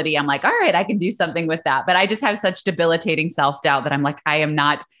a melody, I'm like, all right, I can do something with that. But I just have such debilitating self-doubt that I'm like, I am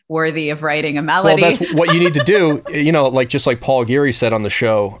not worthy of writing a melody. Well, that's what you need to do. Just like Paul Geary said on the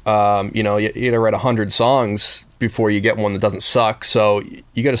show, you got to write 100 songs before you get one that doesn't suck. So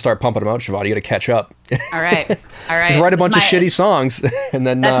you got to start pumping them out, Siobhan. You got to catch up. All right. Just write a bunch of shitty songs, and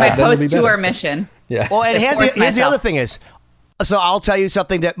then that's my post-tour mission. Yeah. Well, and here's the other thing is, so I'll tell you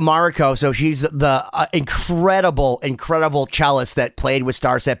something that Mariko, so she's the incredible cellist that played with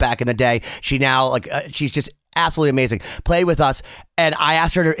Starset back in the day. She now, she's just absolutely amazing. Played with us, and I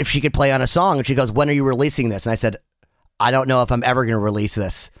asked her if she could play on a song, and she goes, when are you releasing this? And I said, I don't know if I'm ever going to release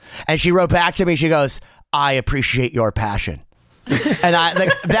this. And she wrote back to me, she goes, I appreciate your passion.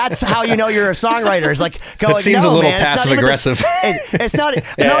 And that's how you know you're a songwriter. It's like going, it seems a little passive aggressive. It's not,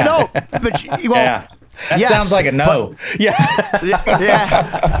 no, but well, that sounds like a no. Yeah.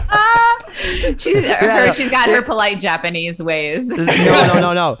 She's got her polite Japanese ways.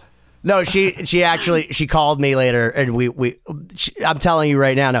 No, she actually called me later, and I'm telling you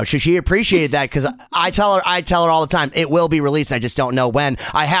right now, no, she appreciated that, because I tell her all the time, it will be released. I just don't know when.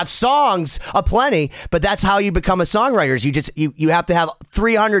 I have songs aplenty, but that's how you become a songwriter. You have to have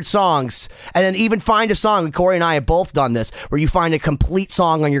 300 songs, and then even find a song. Corey and I have both done this, where you find a complete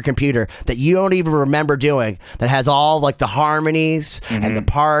song on your computer that you don't even remember doing, that has all like the harmonies and the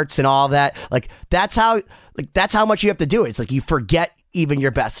parts and all that. Like that's how much you have to do it. It's like you forget even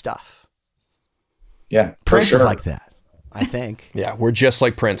your best stuff. Yeah, Prince is like that, I think. Yeah, we're just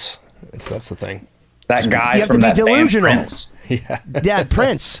like Prince. That's the thing. That guy you have from to be that delusional. band, Prince. Yeah,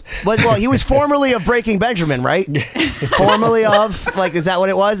 Prince. Well, he was formerly of Breaking Benjamin, right? Formerly of, like, is that what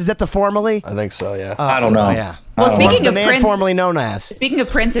it was? Is that the formerly? I think so, yeah. I don't know. Yeah. Well, speaking the of man Prince, formerly known as. Speaking of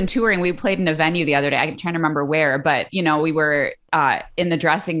Prince and touring, we played in a venue the other day. I'm trying to remember where, but we were in the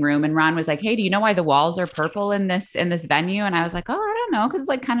dressing room, and Ron was like, "Hey, do you know why the walls are purple in this venue?" And I was like, "Oh, I don't know, because it's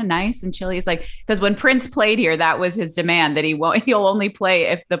like kind of nice and chilly." He's like, "Because when Prince played here, that was his demand that he'll only play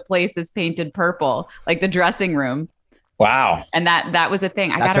if the place is painted purple, like the dressing room." Wow. And that was a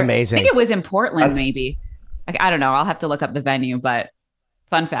thing. That's amazing. I think it was in Portland, maybe. I don't know. I'll have to look up the venue, but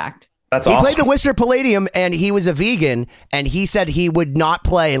fun fact. That's He awesome. played the Worcester Palladium, and he was a vegan, and he said he would not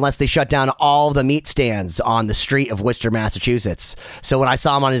play unless they shut down all the meat stands on the street of Worcester, Massachusetts. So when I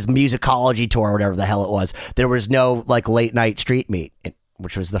saw him on his musicology tour, or whatever the hell it was, there was no like late night street meat,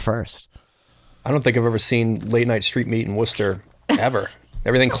 which was the first. I don't think I've ever seen late night street meat in Worcester ever.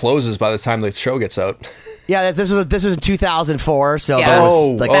 Everything closes by the time the show gets out. Yeah, this was in 2004, so Yeah. there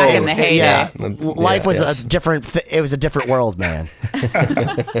was Back in the heyday. Yeah, Yeah, life was yes. a different. It was a different world, man.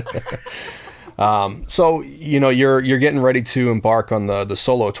 So you're getting ready to embark on the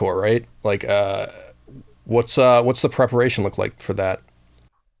solo tour, right? Like, what's the preparation look like for that?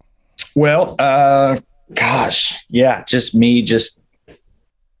 Well, gosh, yeah, just me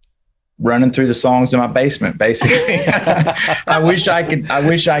running through the songs in my basement, basically. I wish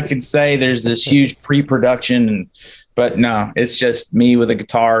I could say there's this huge pre-production, but no, it's just me with a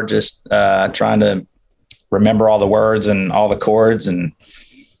guitar, just trying to remember all the words and all the chords, and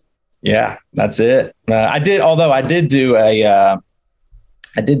yeah, that's it. I did do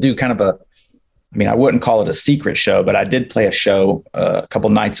kind of I wouldn't call it a secret show, but I did play a show a couple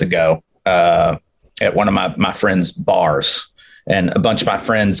nights ago at one of my friends' bars. And a bunch of my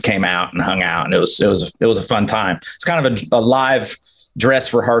friends came out and hung out, and it was a fun time. It's kind of a live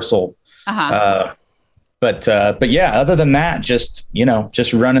dress rehearsal. Uh-huh. But yeah, other than that, just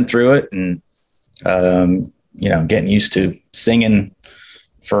running through it and, getting used to singing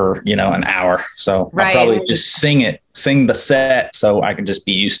for, an hour. So Right. I'll probably just sing the set so I can just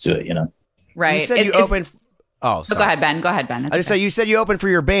be used to it, Right. You said you opened. Oh, sorry. Go ahead, Ben. It's I just said you said you opened for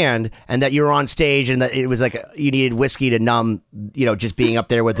your band and that you were on stage and that it was like you needed whiskey to numb, just being up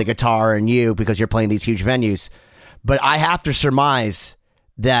there with the guitar and you because you're playing these huge venues. But I have to surmise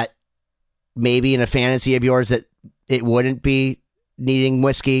that maybe in a fantasy of yours that it wouldn't be needing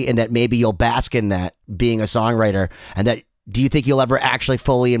whiskey and that maybe you'll bask in that being a songwriter. And that do you think you'll ever actually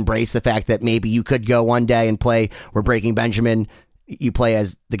fully embrace the fact that maybe you could go one day and play where Breaking Benjamin, you play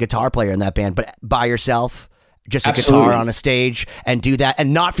as the guitar player in that band, but by yourself? Just a Absolutely. guitar on a stage and do that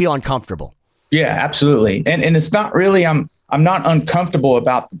and not feel uncomfortable. Yeah, absolutely. And it's not really, I'm not uncomfortable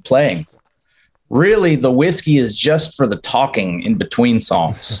about the playing. Really, the whiskey is just for the talking in between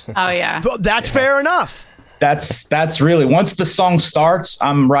songs. Oh yeah. That's fair enough. That's really, once the song starts,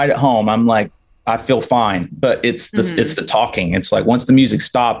 I'm right at home. I'm like, I feel fine, but it's the talking. It's like, once the music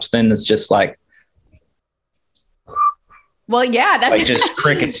stops, then it's just like, Well, yeah, that's like just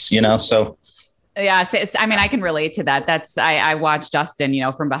crickets, so. Yeah, so I can relate to that. I watch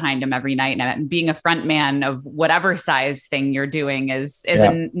Justin, from behind him every night, and being a front man of whatever size thing you're doing is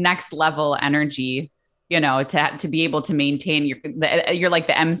a next level energy, to be able to maintain you're like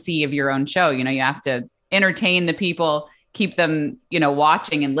the MC of your own show. You have to entertain the people, keep them,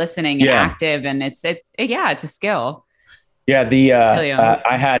 watching and listening and active. And it's a skill. Yeah.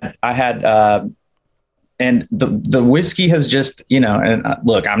 I had and the whiskey has just, and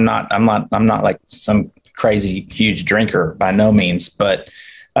look, I'm not like some crazy huge drinker by no means, but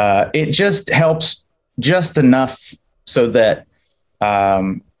it just helps just enough so that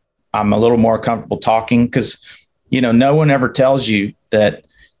I'm a little more comfortable talking. Cause no one ever tells you that,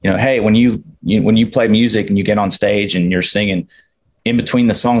 hey, when you play music and you get on stage and you're singing in between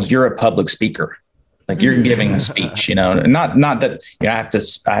the songs, you're a public speaker. Like you're giving a speech, not that, I have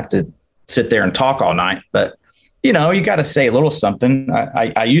to sit there and talk all night, but you got to say a little something.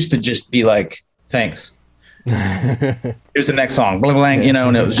 I used to just be like, thanks. Here's the next song, blah, blah, blah,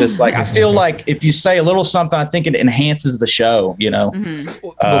 and it was just like, I feel like if you say a little something, I think it enhances the show, Mm-hmm.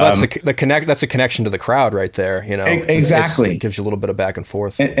 Well, that's that's a connection to the crowd right there. Exactly. It gives you a little bit of back and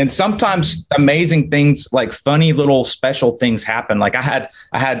forth. And sometimes amazing things, like funny little special things happen. Like I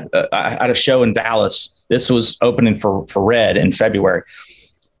had a show in Dallas. This was opening for Red in February.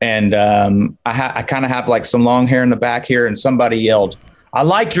 And I kind of have like some long hair in the back here, and somebody yelled, "I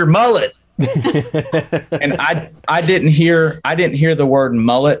like your mullet." And I didn't hear the word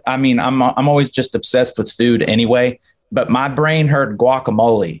mullet. I mean, I'm always just obsessed with food anyway, but my brain heard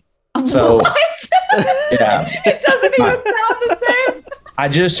guacamole. So What? yeah, It doesn't even sound the same. I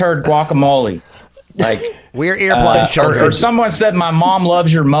just heard guacamole. Like we're earplugs, or someone said my mom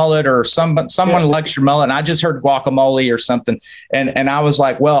loves your mullet, or someone likes your mullet, and I just heard guacamole or something, and I was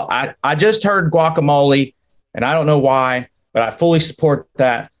like, well, I just heard guacamole, and I don't know why, but I fully support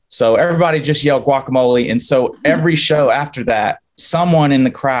that. So everybody just yelled guacamole, and so every show after that, someone in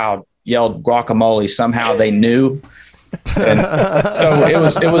the crowd yelled guacamole. Somehow they knew. And so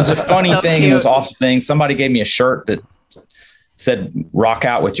it was a funny thing. Cute. It was an awesome thing. Somebody gave me a shirt that said "rock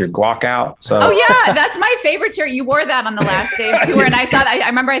out with your guac out." So yeah, that's my favorite shirt. You wore that on the last day of tour, and I saw that. I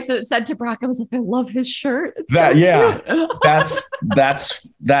remember I said to Brock, I was like, I love his shirt. It's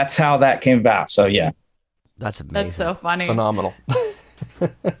that's how that came about. So yeah, that's amazing. That's so funny, phenomenal.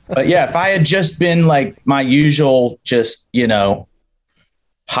 But yeah, if I had just been like my usual, just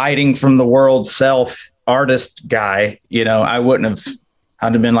hiding from the world self artist guy, I wouldn't have.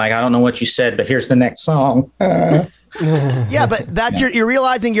 I'd have been like, I don't know what you said, but here's the next song. Yeah, but that's you're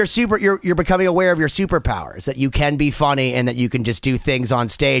realizing you're becoming aware of your superpowers, that you can be funny and that you can just do things on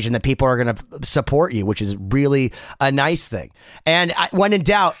stage and that people are going to support you, which is really a nice thing. And when in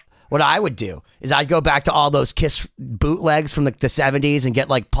doubt, what I would do is I'd go back to all those Kiss bootlegs from the 70s and get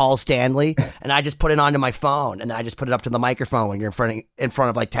like Paul Stanley, and I just put it onto my phone, and then I just put it up to the microphone when you're in front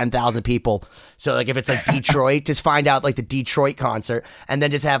of like 10,000 people. So like if it's like Detroit, just find out like the Detroit concert, and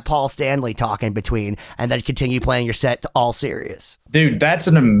then just have Paul Stanley talk in between, and then continue playing your set to all serious. Dude, that's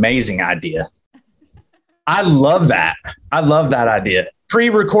an amazing idea. I love that. I love that idea.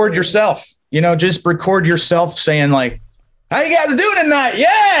 Pre-record yourself, just record yourself saying like, how you guys doing tonight?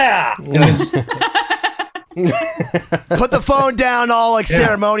 Yeah. Put the phone down all like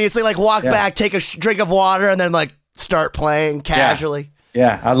ceremoniously, like walk back, take a drink of water, and then like start playing casually.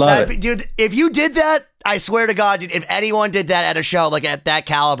 Yeah, I love it. Dude, if you did that, I swear to God, dude, if anyone did that at a show like at that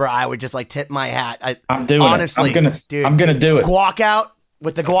caliber, I would just like tip my hat. I'm doing honestly, it. I'm gonna do it. Guac out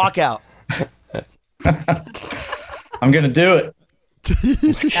with the guac out. I'm gonna do it.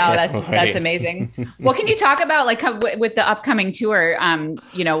 No, that's amazing. Well, can you talk about like with the upcoming tour?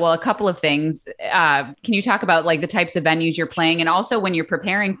 A couple of things. Can you talk about like the types of venues you're playing, and also when you're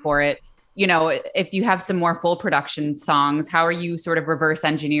preparing for it? If you have some more full production songs, how are you sort of reverse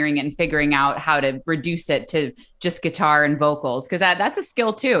engineering and figuring out how to reduce it to just guitar and vocals? Because that's a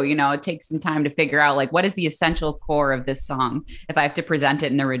skill too. It takes some time to figure out like what is the essential core of this song if I have to present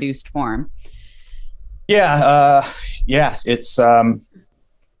it in a reduced form. Yeah. It's some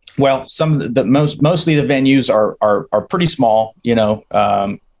of the mostly the venues are pretty small.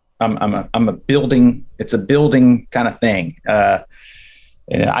 I'm a building. It's a building kind of thing.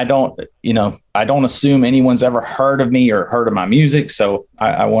 And I don't assume anyone's ever heard of me or heard of my music. So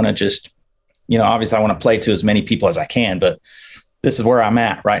I want to just, obviously I want to play to as many people as I can, but this is where I'm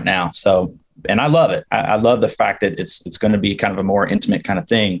at right now. So, and I love it. I love the fact that it's going to be kind of a more intimate kind of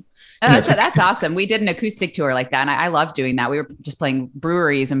thing. That's awesome. We did an acoustic tour like that, and I love doing that. We were just playing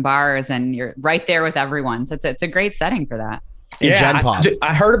breweries and bars, and you're right there with everyone. So it's a great setting for that. Yeah,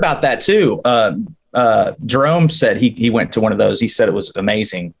 I heard about that too. Jerome said he went to one of those. He said it was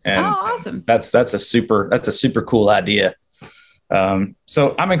amazing. And awesome! That's a super cool idea.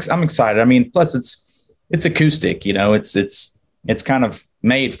 So I'm excited. I mean, plus it's acoustic. It's kind of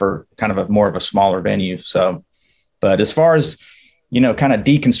made for kind of a more of a smaller venue. So, but as far as kind of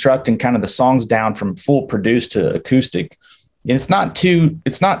deconstructing kind of the songs down from full produced to acoustic, it's not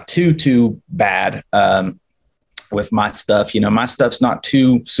too bad with my stuff. My stuff's not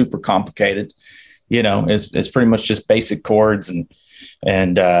too super complicated. It's pretty much just basic chords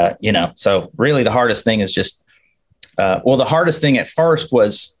and so really the hardest thing is just, the hardest thing at first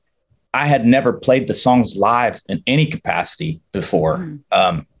was I had never played the songs live in any capacity before.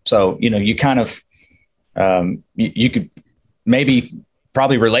 So, you kind of, you could maybe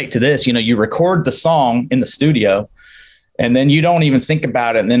probably relate to this. You record the song in the studio and then you don't even think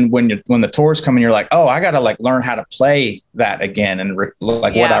about it. And then when the tour's coming, you're like, oh, I got to like learn how to play that again. And what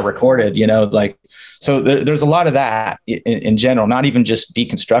I recorded, so there's a lot of that in general, not even just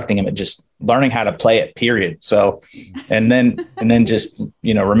deconstructing them, but just learning how to play it, period. So, and then just,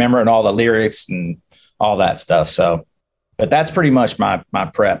 remembering all the lyrics and all that stuff. So, but that's pretty much my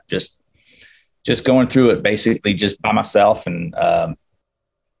prep, just going through it basically just by myself and,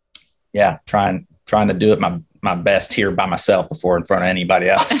 trying to do it my best here by myself before in front of anybody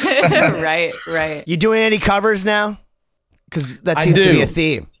else. Right. You doing any covers now? Because that seems to be a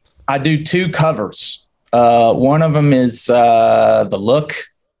theme. I do 2 covers. One of them is The Look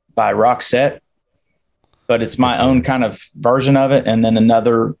by Roxette, but it's my own kind of version of it. And then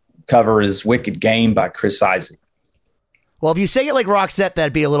another cover is Wicked Game by Chris Isaac. Well, if you say it like Roxette,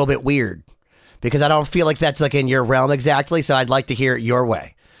 that'd be a little bit weird. because I don't feel like that's like in your realm exactly. So I'd like to hear it your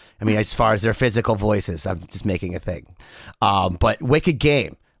way. I mean, as far as their physical voices, I'm just making a thing. But Wicked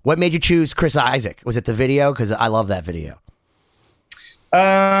Game. What made you choose Chris Isaak? Was it the video? Because I love that video.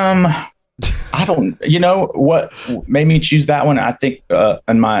 I don't, what made me choose that one? I think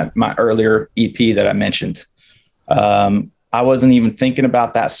in my earlier EP that I mentioned, I wasn't even thinking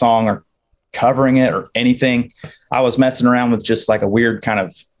about that song or covering it or anything. I was messing around with just like a weird kind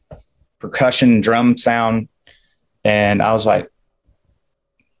of percussion drum sound. And I was like,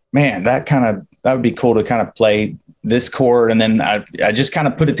 man, that would be cool to kind of play this chord. And then I just kind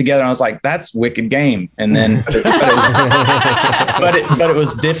of put it together and I was like, that's Wicked Game. And then, but it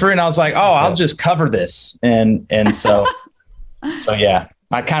was different. I was like, oh, I'll just cover this. And so yeah,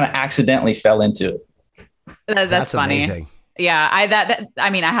 I kind of accidentally fell into it. That's funny. Amazing. Yeah. I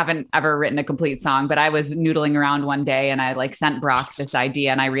mean, I haven't ever written a complete song, but I was noodling around one day and I like sent Brock this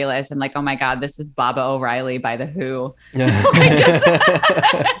idea and I realized I'm like, oh my God, this is Baba O'Reilly by The Who. Yeah.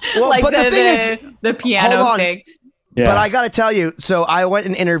 Well, like but the thing is, the piano thing. Yeah. But I got to tell you, so I went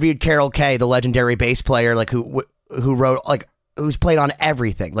and interviewed Carol Kay, the legendary bass player, like who wrote like who's played on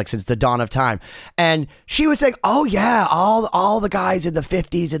everything like since the dawn of time, and she was saying, oh yeah, all the guys in the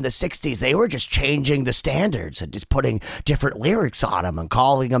 50s and the 60s, they were just changing the standards and just putting different lyrics on them and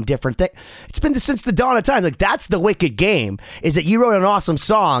calling them different things. It's been since the dawn of time. Like that's the Wicked Game, is that you wrote an awesome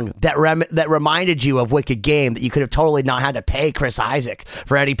song that reminded you of Wicked Game that you could have totally not had to pay Chris Isaak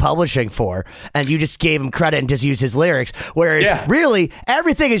for any publishing for, and you just gave him credit and just used his lyrics, whereas really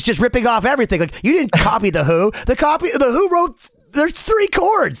everything is just ripping off everything. Like you didn't copy The Who. The Who wrote, there's 3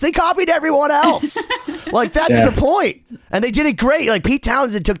 chords. They copied everyone else. Like that's the point. And they did it great. Like Pete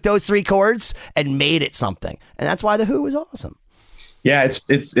Townsend took those 3 chords and made it something. And that's why The Who was awesome. Yeah,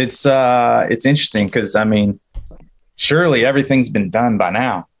 it's interesting because I mean, surely everything's been done by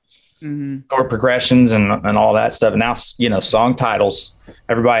now. Mm-hmm. Chord progressions and all that stuff. And now, song titles,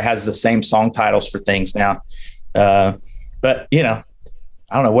 everybody has the same song titles for things now. But I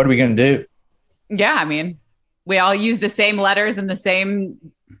don't know, what are we going to do? Yeah. I mean, we all use the same letters and the same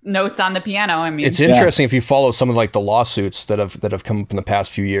notes on the piano. I mean, it's interesting if you follow some of like the lawsuits that have come up in the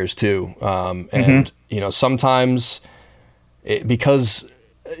past few years too. And sometimes because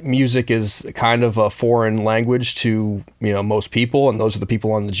music is kind of a foreign language to most people, and those are the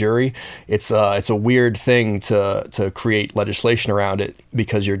people on the jury. It's a weird thing to create legislation around it,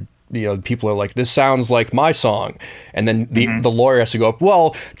 because people are like, this sounds like my song. And then the lawyer has to go up,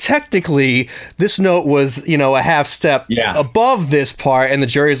 well, technically this note was, a half step above this part. And the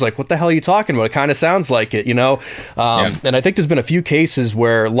jury is like, what the hell are you talking about? It kind of sounds like it, And I think there's been a few cases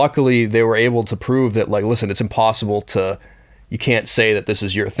where luckily they were able to prove that, like, listen, it's impossible you can't say that this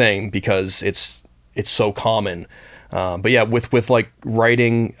is your thing because it's so common. But yeah, with like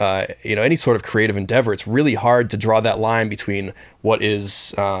writing, any sort of creative endeavor, it's really hard to draw that line between what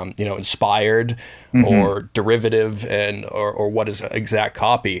is, inspired or derivative or what is exact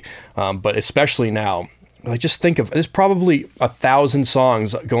copy. But especially now, like just think of, there's probably 1,000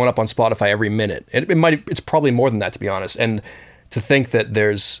 songs going up on Spotify every minute. It's probably more than that, to be honest. And to think that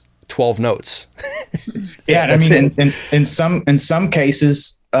there's 12 notes. I mean, in some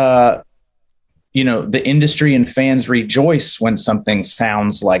cases, the industry and fans rejoice when something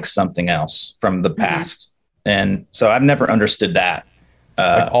sounds like something else from the past. And so I've never understood that.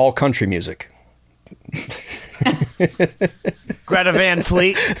 Like all country music. Greta Van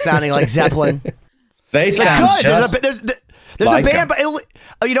Fleet sounding like Zeppelin. They sound good. There's like a band,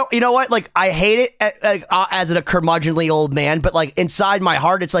 but you know what? Like I hate it as a curmudgeonly old man, but like inside my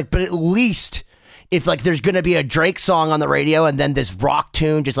heart, it's like, but at least if like there's gonna be a Drake song on the radio and then this rock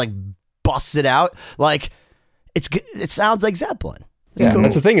tune just like busts it out, like it sounds like Zeppelin. Cool.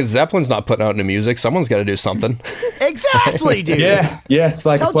 That's the thing, is Zeppelin's not putting out new music. Someone's got to do something. Exactly, dude. Yeah. It's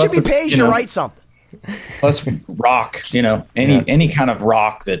like, tell Jimmy Page to write something. Plus rock, any kind of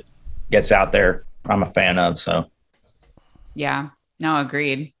rock that gets out there, I'm a fan of. So yeah, no,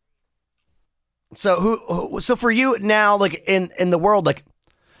 agreed. So so for you now, like in the world, like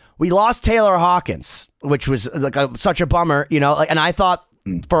we lost Taylor Hawkins, which was like such a bummer, and I thought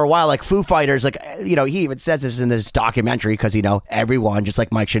for a while, like Foo Fighters, like, he even says this in this documentary because, everyone, just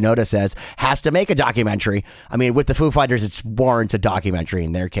like Mike Shinoda says, has to make a documentary. I mean, with the Foo Fighters, it's warrants a documentary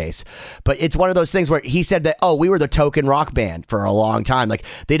in their case. But it's one of those things where he said that, we were the token rock band for a long time. Like,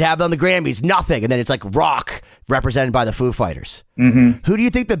 they'd have on the Grammys, nothing. And then it's like rock represented by the Foo Fighters. Mm-hmm. Who do you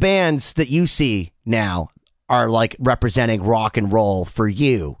think the bands that you see now are like representing rock and roll for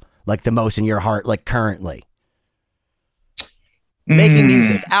you, like the most in your heart, like currently? Making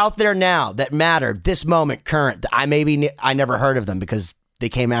music out there now that matter, this moment, current. I never heard of them because they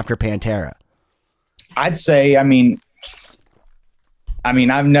came after Pantera. I'd say, I mean,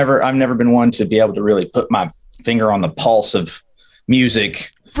 I've never been one to be able to really put my finger on the pulse of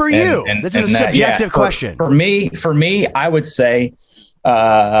music. For you, this is a subjective question. For me, I would say,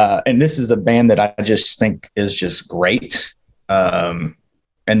 and this is a band that I just think is just great. And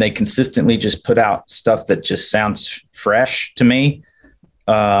they consistently just put out stuff that just sounds fresh to me.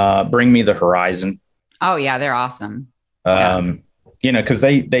 Bring Me the Horizon. Oh yeah, they're awesome. You know, cause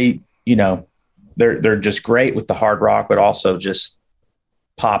they, you know, they're just great with the hard rock, but also just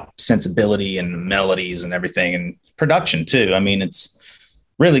pop sensibility and melodies and everything, and production too. I mean, it's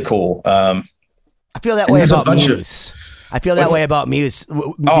really cool. I feel that way about Muse. I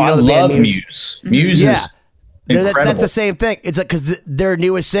love Muse. Muse. Muse is incredible. That's the same thing. It's like, because their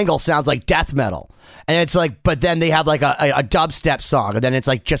newest single sounds like death metal. And it's like, but then they have like a dubstep song, and then it's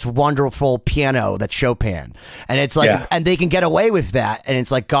like just wonderful piano that's Chopin. And it's like, and they can get away with that. And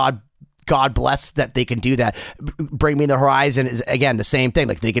it's like, God bless that they can do that. Bring Me the Horizon is, again, the same thing.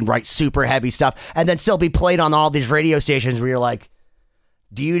 Like, they can write super heavy stuff and then still be played on all these radio stations where you're like,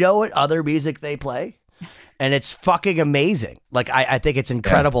 do you know what other music they play? And it's fucking amazing. Like, I think it's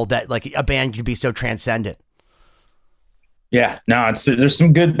incredible that like a band can be so transcendent. Yeah, no, there's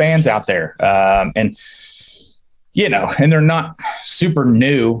some good bands out there. And, you know, and they're not super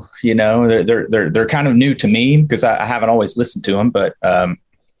new, you know, they're kind of new to me because I haven't always listened to them, but,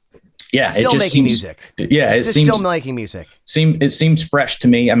 still making music. Yeah. It seems still making music. It seems fresh to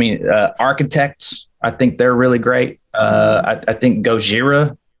me. I mean, Architects, I think they're really great. I think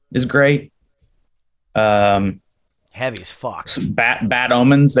Gojira is great. Heavy as fuck. Bad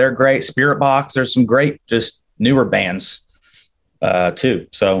Omens, they're great. Spirit Box, there's some great, just newer bands, too.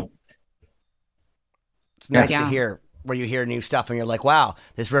 So it's nice to hear where you hear new stuff and you're like, wow,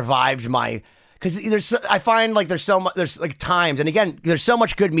 this revived my. Because I find like there's like times, and again, there's so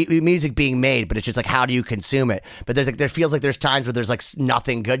much good music being made, but it's just like, how do you consume it? But there feels like there's times where there's like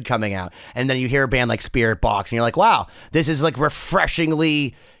nothing good coming out, and then you hear a band like Spirit Box, and you're like, wow, this is like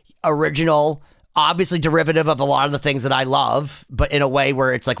refreshingly original, obviously derivative of a lot of the things that I love, but in a way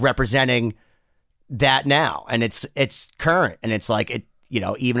where it's like representing that now, and it's current, and it's like it. You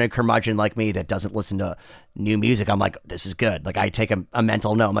know, even a curmudgeon like me that doesn't listen to new music, I'm like, this is good. Like, I take a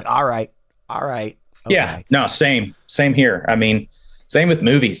mental note. I'm like, all right. Okay. Yeah, no, same here. I mean, same with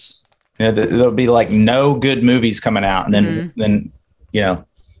movies. You know, there'll be like no good movies coming out, and then you know,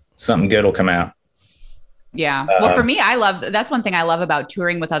 something good will come out. Yeah. Well, for me, that's one thing I love about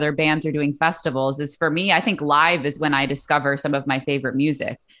touring with other bands or doing festivals is, for me, I think live is when I discover some of my favorite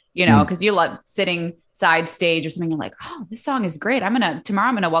music, you know, because you love sitting side stage or something. You're like, oh, this song is great. Tomorrow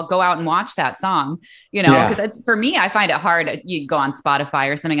I'm going to go out and watch that song, you know, because it's, for me, I find it hard. You go on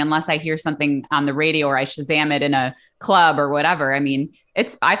Spotify or something, unless I hear something on the radio or I Shazam it in a club or whatever. I mean,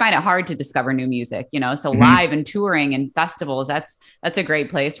 I find it hard to discover new music, you know, so live and touring and festivals, that's a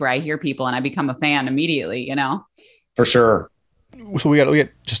great place where I hear people and I become a fan immediately, you know? For sure. So we got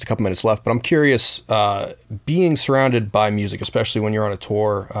just a couple minutes left, but I'm curious, being surrounded by music, especially when you're on a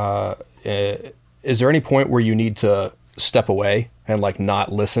tour, is there any point where you need to step away and like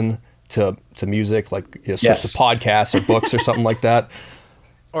not listen to music, like, you know, switch to podcasts or books or something like that?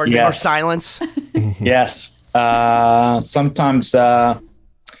 Or silence? Yes. Sometimes,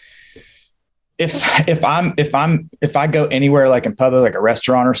 if I go anywhere, like in public, like a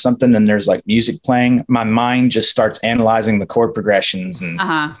restaurant or something, and there's like music playing, my mind just starts analyzing the chord progressions and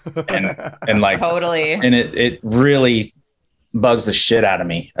like totally. And it really bugs the shit out of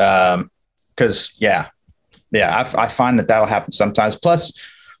me. Cause I find that'll happen sometimes. Plus,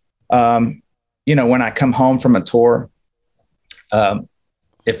 you know, when I come home from a tour,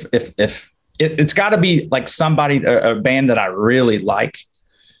 if it's got to be like somebody, a band that I really like,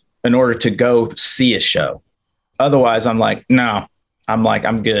 in order to go see a show. Otherwise, I'm like, no,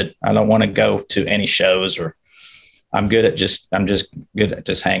 I'm good. I don't want to go to any shows, or I'm just good at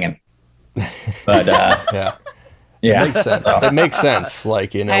just hanging. But yeah. It makes sense. It makes sense.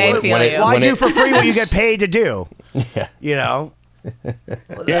 Like, you know, why do for free what you get paid to do? Yeah. You know?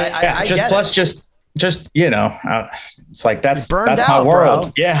 I just, you know, it's like, that's my world.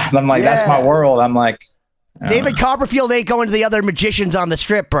 Bro. Yeah. I'm like, that's my world. I'm like, David Copperfield ain't going to the other magicians on the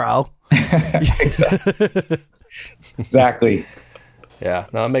strip, bro. Exactly. Yeah,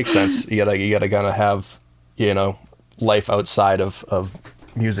 no, it makes sense. You gotta kind of have, you know, life outside of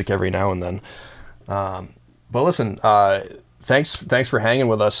music every now and then. But listen, thanks for hanging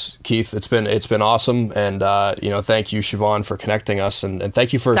with us, Keith. It's been awesome, and you know, thank you, Siobhan, for connecting us, and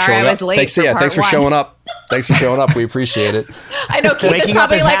thank you for showing up. I was late. Thanks for showing up. Thanks for showing up. We appreciate it. I know Keith Waking is up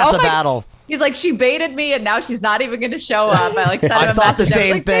probably is like, half oh the my, battle. he's like, she baited me and now she's not even going to show up. I like sent him I a thought the message.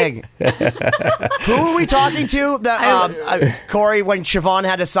 same thing. Who were we talking to? Corey, when Siobhan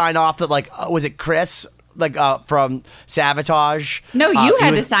had to sign off that, like, was it Chris? Like from Sabotage? No, you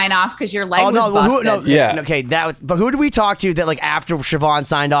had to sign off because your leg was busted. Yeah. Okay, but who did we talk to that, like, after Siobhan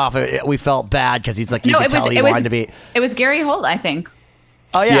signed off, we felt bad because he's like, you could tell he wanted to be. It was Gary Holt, I think.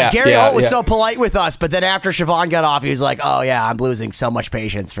 Oh, yeah. Gary Holt was so polite with us, but then after Siobhan got off, he was like, oh, yeah, I'm losing so much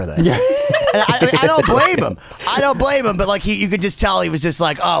patience for this. Yeah. And I don't blame him. But, like, you could just tell he was just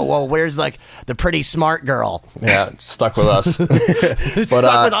like, oh, well, where's, like, the pretty smart girl? Yeah, stuck with us. Stuck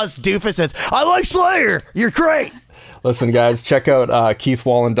with us doofuses. I like Slayer. You're great. Listen, guys, check out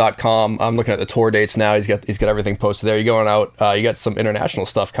KeithWallen.com. I'm looking at the tour dates now. He's got everything posted there. You're going out. You got some international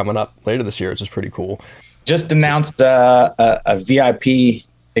stuff coming up later this year, which is pretty cool. Just announced a VIP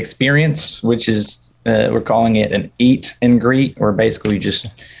experience, which is we're calling it an eat and greet, where basically just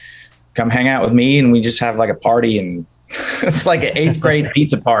come hang out with me and we just have like a party, and it's like an 8th grade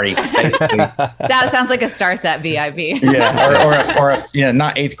pizza party. Basically. That sounds like a Star Set VIP. Yeah, or a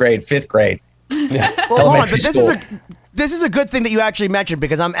not 8th grade, 5th grade. Yeah. Well, hold on, but this is a good thing that you actually mentioned,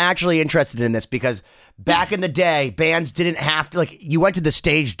 because I'm actually interested in this, because back in the day, bands didn't have to, like, you went to the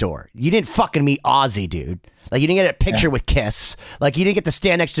stage door. You didn't fucking meet Ozzy, dude. Like, you didn't get a picture with Kiss. Like, you didn't get to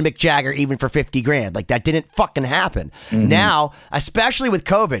stand next to Mick Jagger even for $50,000. Like, that didn't fucking happen. Mm-hmm. Now, especially with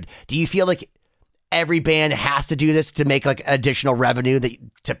COVID, do you feel like every band has to do this to make, like, additional revenue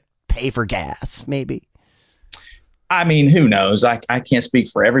to pay for gas, maybe? I mean, who knows? I can't speak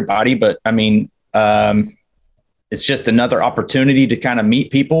for everybody, but I mean, it's just another opportunity to kind of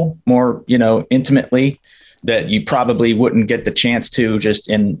meet people more, intimately, that you probably wouldn't get the chance to just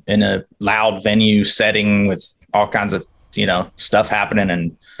in a loud venue setting with all kinds of, stuff happening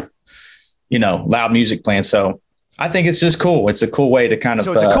and, loud music playing. So I think it's just cool. It's a cool way to kind of.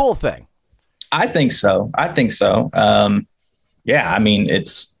 So it's a cool thing. I think so. Yeah. I mean,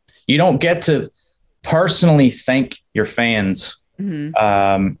 you don't get to personally thank your fans,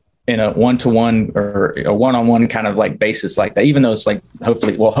 mm-hmm. In a one-to-one or a one-on-one kind of like basis like that, even though it's like,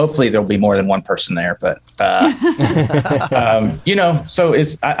 hopefully there'll be more than one person there, but, so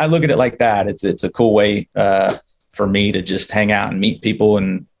I look at it like that. It's a cool way, for me to just hang out and meet people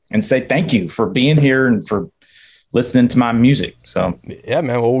and say, thank you for being here and for listening to my music. So yeah,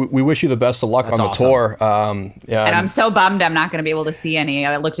 man. Well, we wish you the best of luck on the tour. And I'm so bummed I'm not going to be able to see any.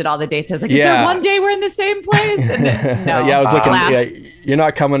 I looked at all the dates. I was like, is there one day we're in the same place? And then, no. I was looking. You're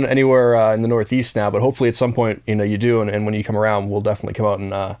not coming anywhere in the Northeast now, but hopefully at some point, you do. And when you come around, we'll definitely come out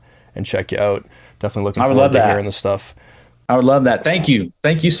and check you out. Definitely looking forward to hearing the stuff. I would love that. Thank you.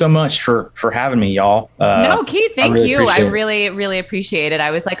 Thank you so much for having me, y'all. No, Keith, thank you. I really, really appreciate it.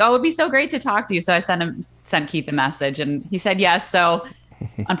 I was like, oh, it'd be so great to talk to you. So I sent Keith a message and he said yes. So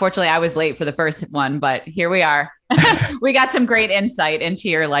unfortunately I was late for the first one, but here we are. We got some great insight into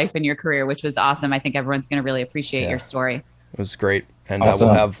your life and your career, which was awesome. I think everyone's going to really appreciate your story. It was great. And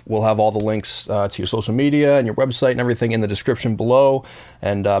awesome. we'll have all the links to your social media and your website and everything in the description below.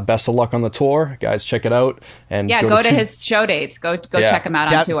 And best of luck on the tour, guys. Check it out. And go to his show dates. Go check him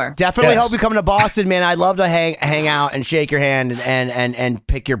out on tour. Definitely hope you come to Boston, man. I'd love to hang out and shake your hand and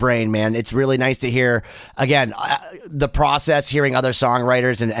pick your brain, man. It's really nice to hear again the process, hearing other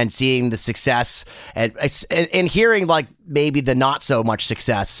songwriters and seeing the success and hearing like maybe the not so much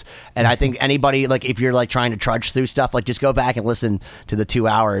success. And I think anybody, like, if you're like trying to trudge through stuff, like, just go back and listen to the 2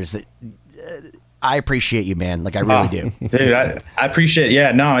 hours. I appreciate you, man. Like, I really do. Dude, I appreciate it.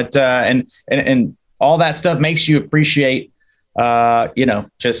 Yeah, no, it, and all that stuff makes you appreciate,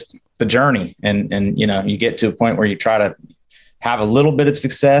 just the journey. And, you get to a point where you try to have a little bit of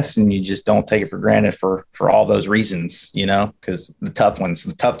success and you just don't take it for granted for all those reasons, because the tough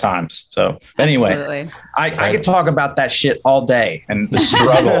times. So anyway, I could talk about that shit all day and the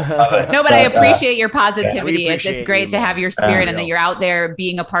struggle of it. No, but I appreciate your positivity. It's great to have your spirit and that you're out there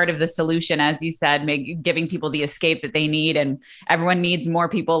being a part of the solution, as you said, giving people the escape that they need. And everyone needs more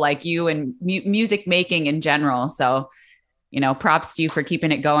people like you and music making in general. So, props to you for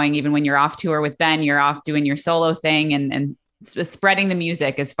keeping it going. Even when you're off tour with Ben, you're off doing your solo thing and spreading the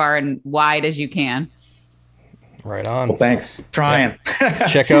music as far and wide as you can. Right on. Well, thanks. Trying.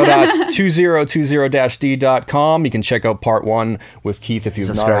 Check out 2020-d.com. You can check out part 1 with Keith if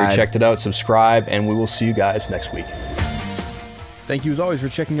you've not already checked it out. Subscribe, and we will see you guys next week. Thank you as always for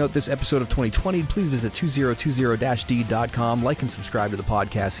checking out this episode of 2020. Please visit 2020-d.com. Like and subscribe to the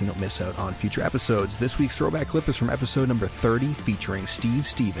podcast so you don't miss out on future episodes. This week's throwback clip is from episode number 30 featuring Steve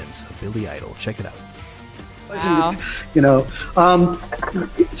Stevens of Billy Idol. Check it out. Wow. You know,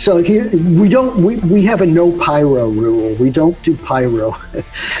 so here we have a no pyro rule. We don't do pyro.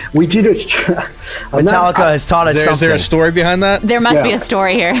 We did it. Metallica has taught us something. Is there a story behind that? There must be a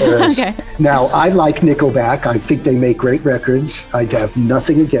story here. Okay. Now, I like Nickelback. I think they make great records. I have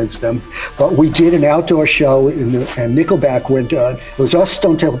nothing against them. But we did an outdoor show, and Nickelback went on. It was us,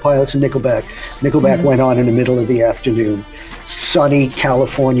 Stone Temple Pilots, and Nickelback. Nickelback went on in the middle of the afternoon. Sunny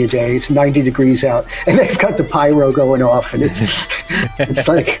California days, 90 degrees out, and they've got the pyro going off, and it's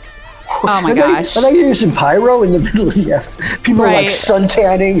like, oh my gosh, are they using pyro in the middle of the afternoon? People are like sun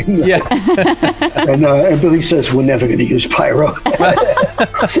tanning, and Billy says, we're never going to use pyro.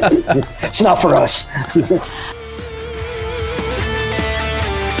 It's not for us.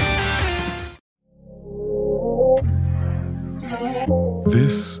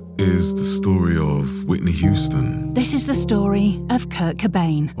 This is the story of Whitney Houston. This is the story of Kurt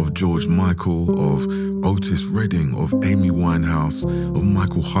Cobain. Of George Michael, of Otis Redding, of Amy Winehouse, of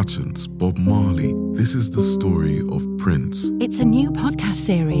Michael Hutchence, Bob Marley. This is the story of Prince. It's a new podcast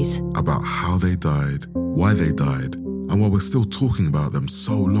series about how they died, why they died, and why we're still talking about them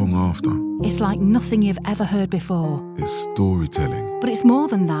so long after. It's like nothing you've ever heard before. It's storytelling. But it's more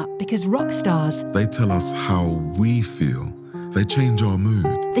than that, because rock stars, they tell us how we feel. They change our mood.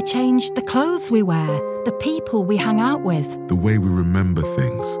 They change the clothes we wear, the people we hang out with, the way we remember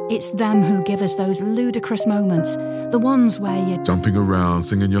things. It's them who give us those ludicrous moments, the ones where you're jumping around,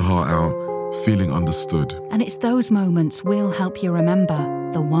 singing your heart out, feeling understood. And it's those moments we'll help you remember,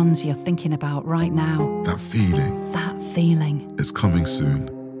 the ones you're thinking about right now. That feeling. That feeling. It's coming soon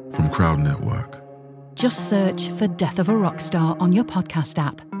from Crowd Network. Just search for Death of a Rock Star on your podcast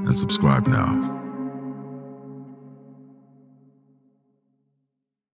app. And subscribe now.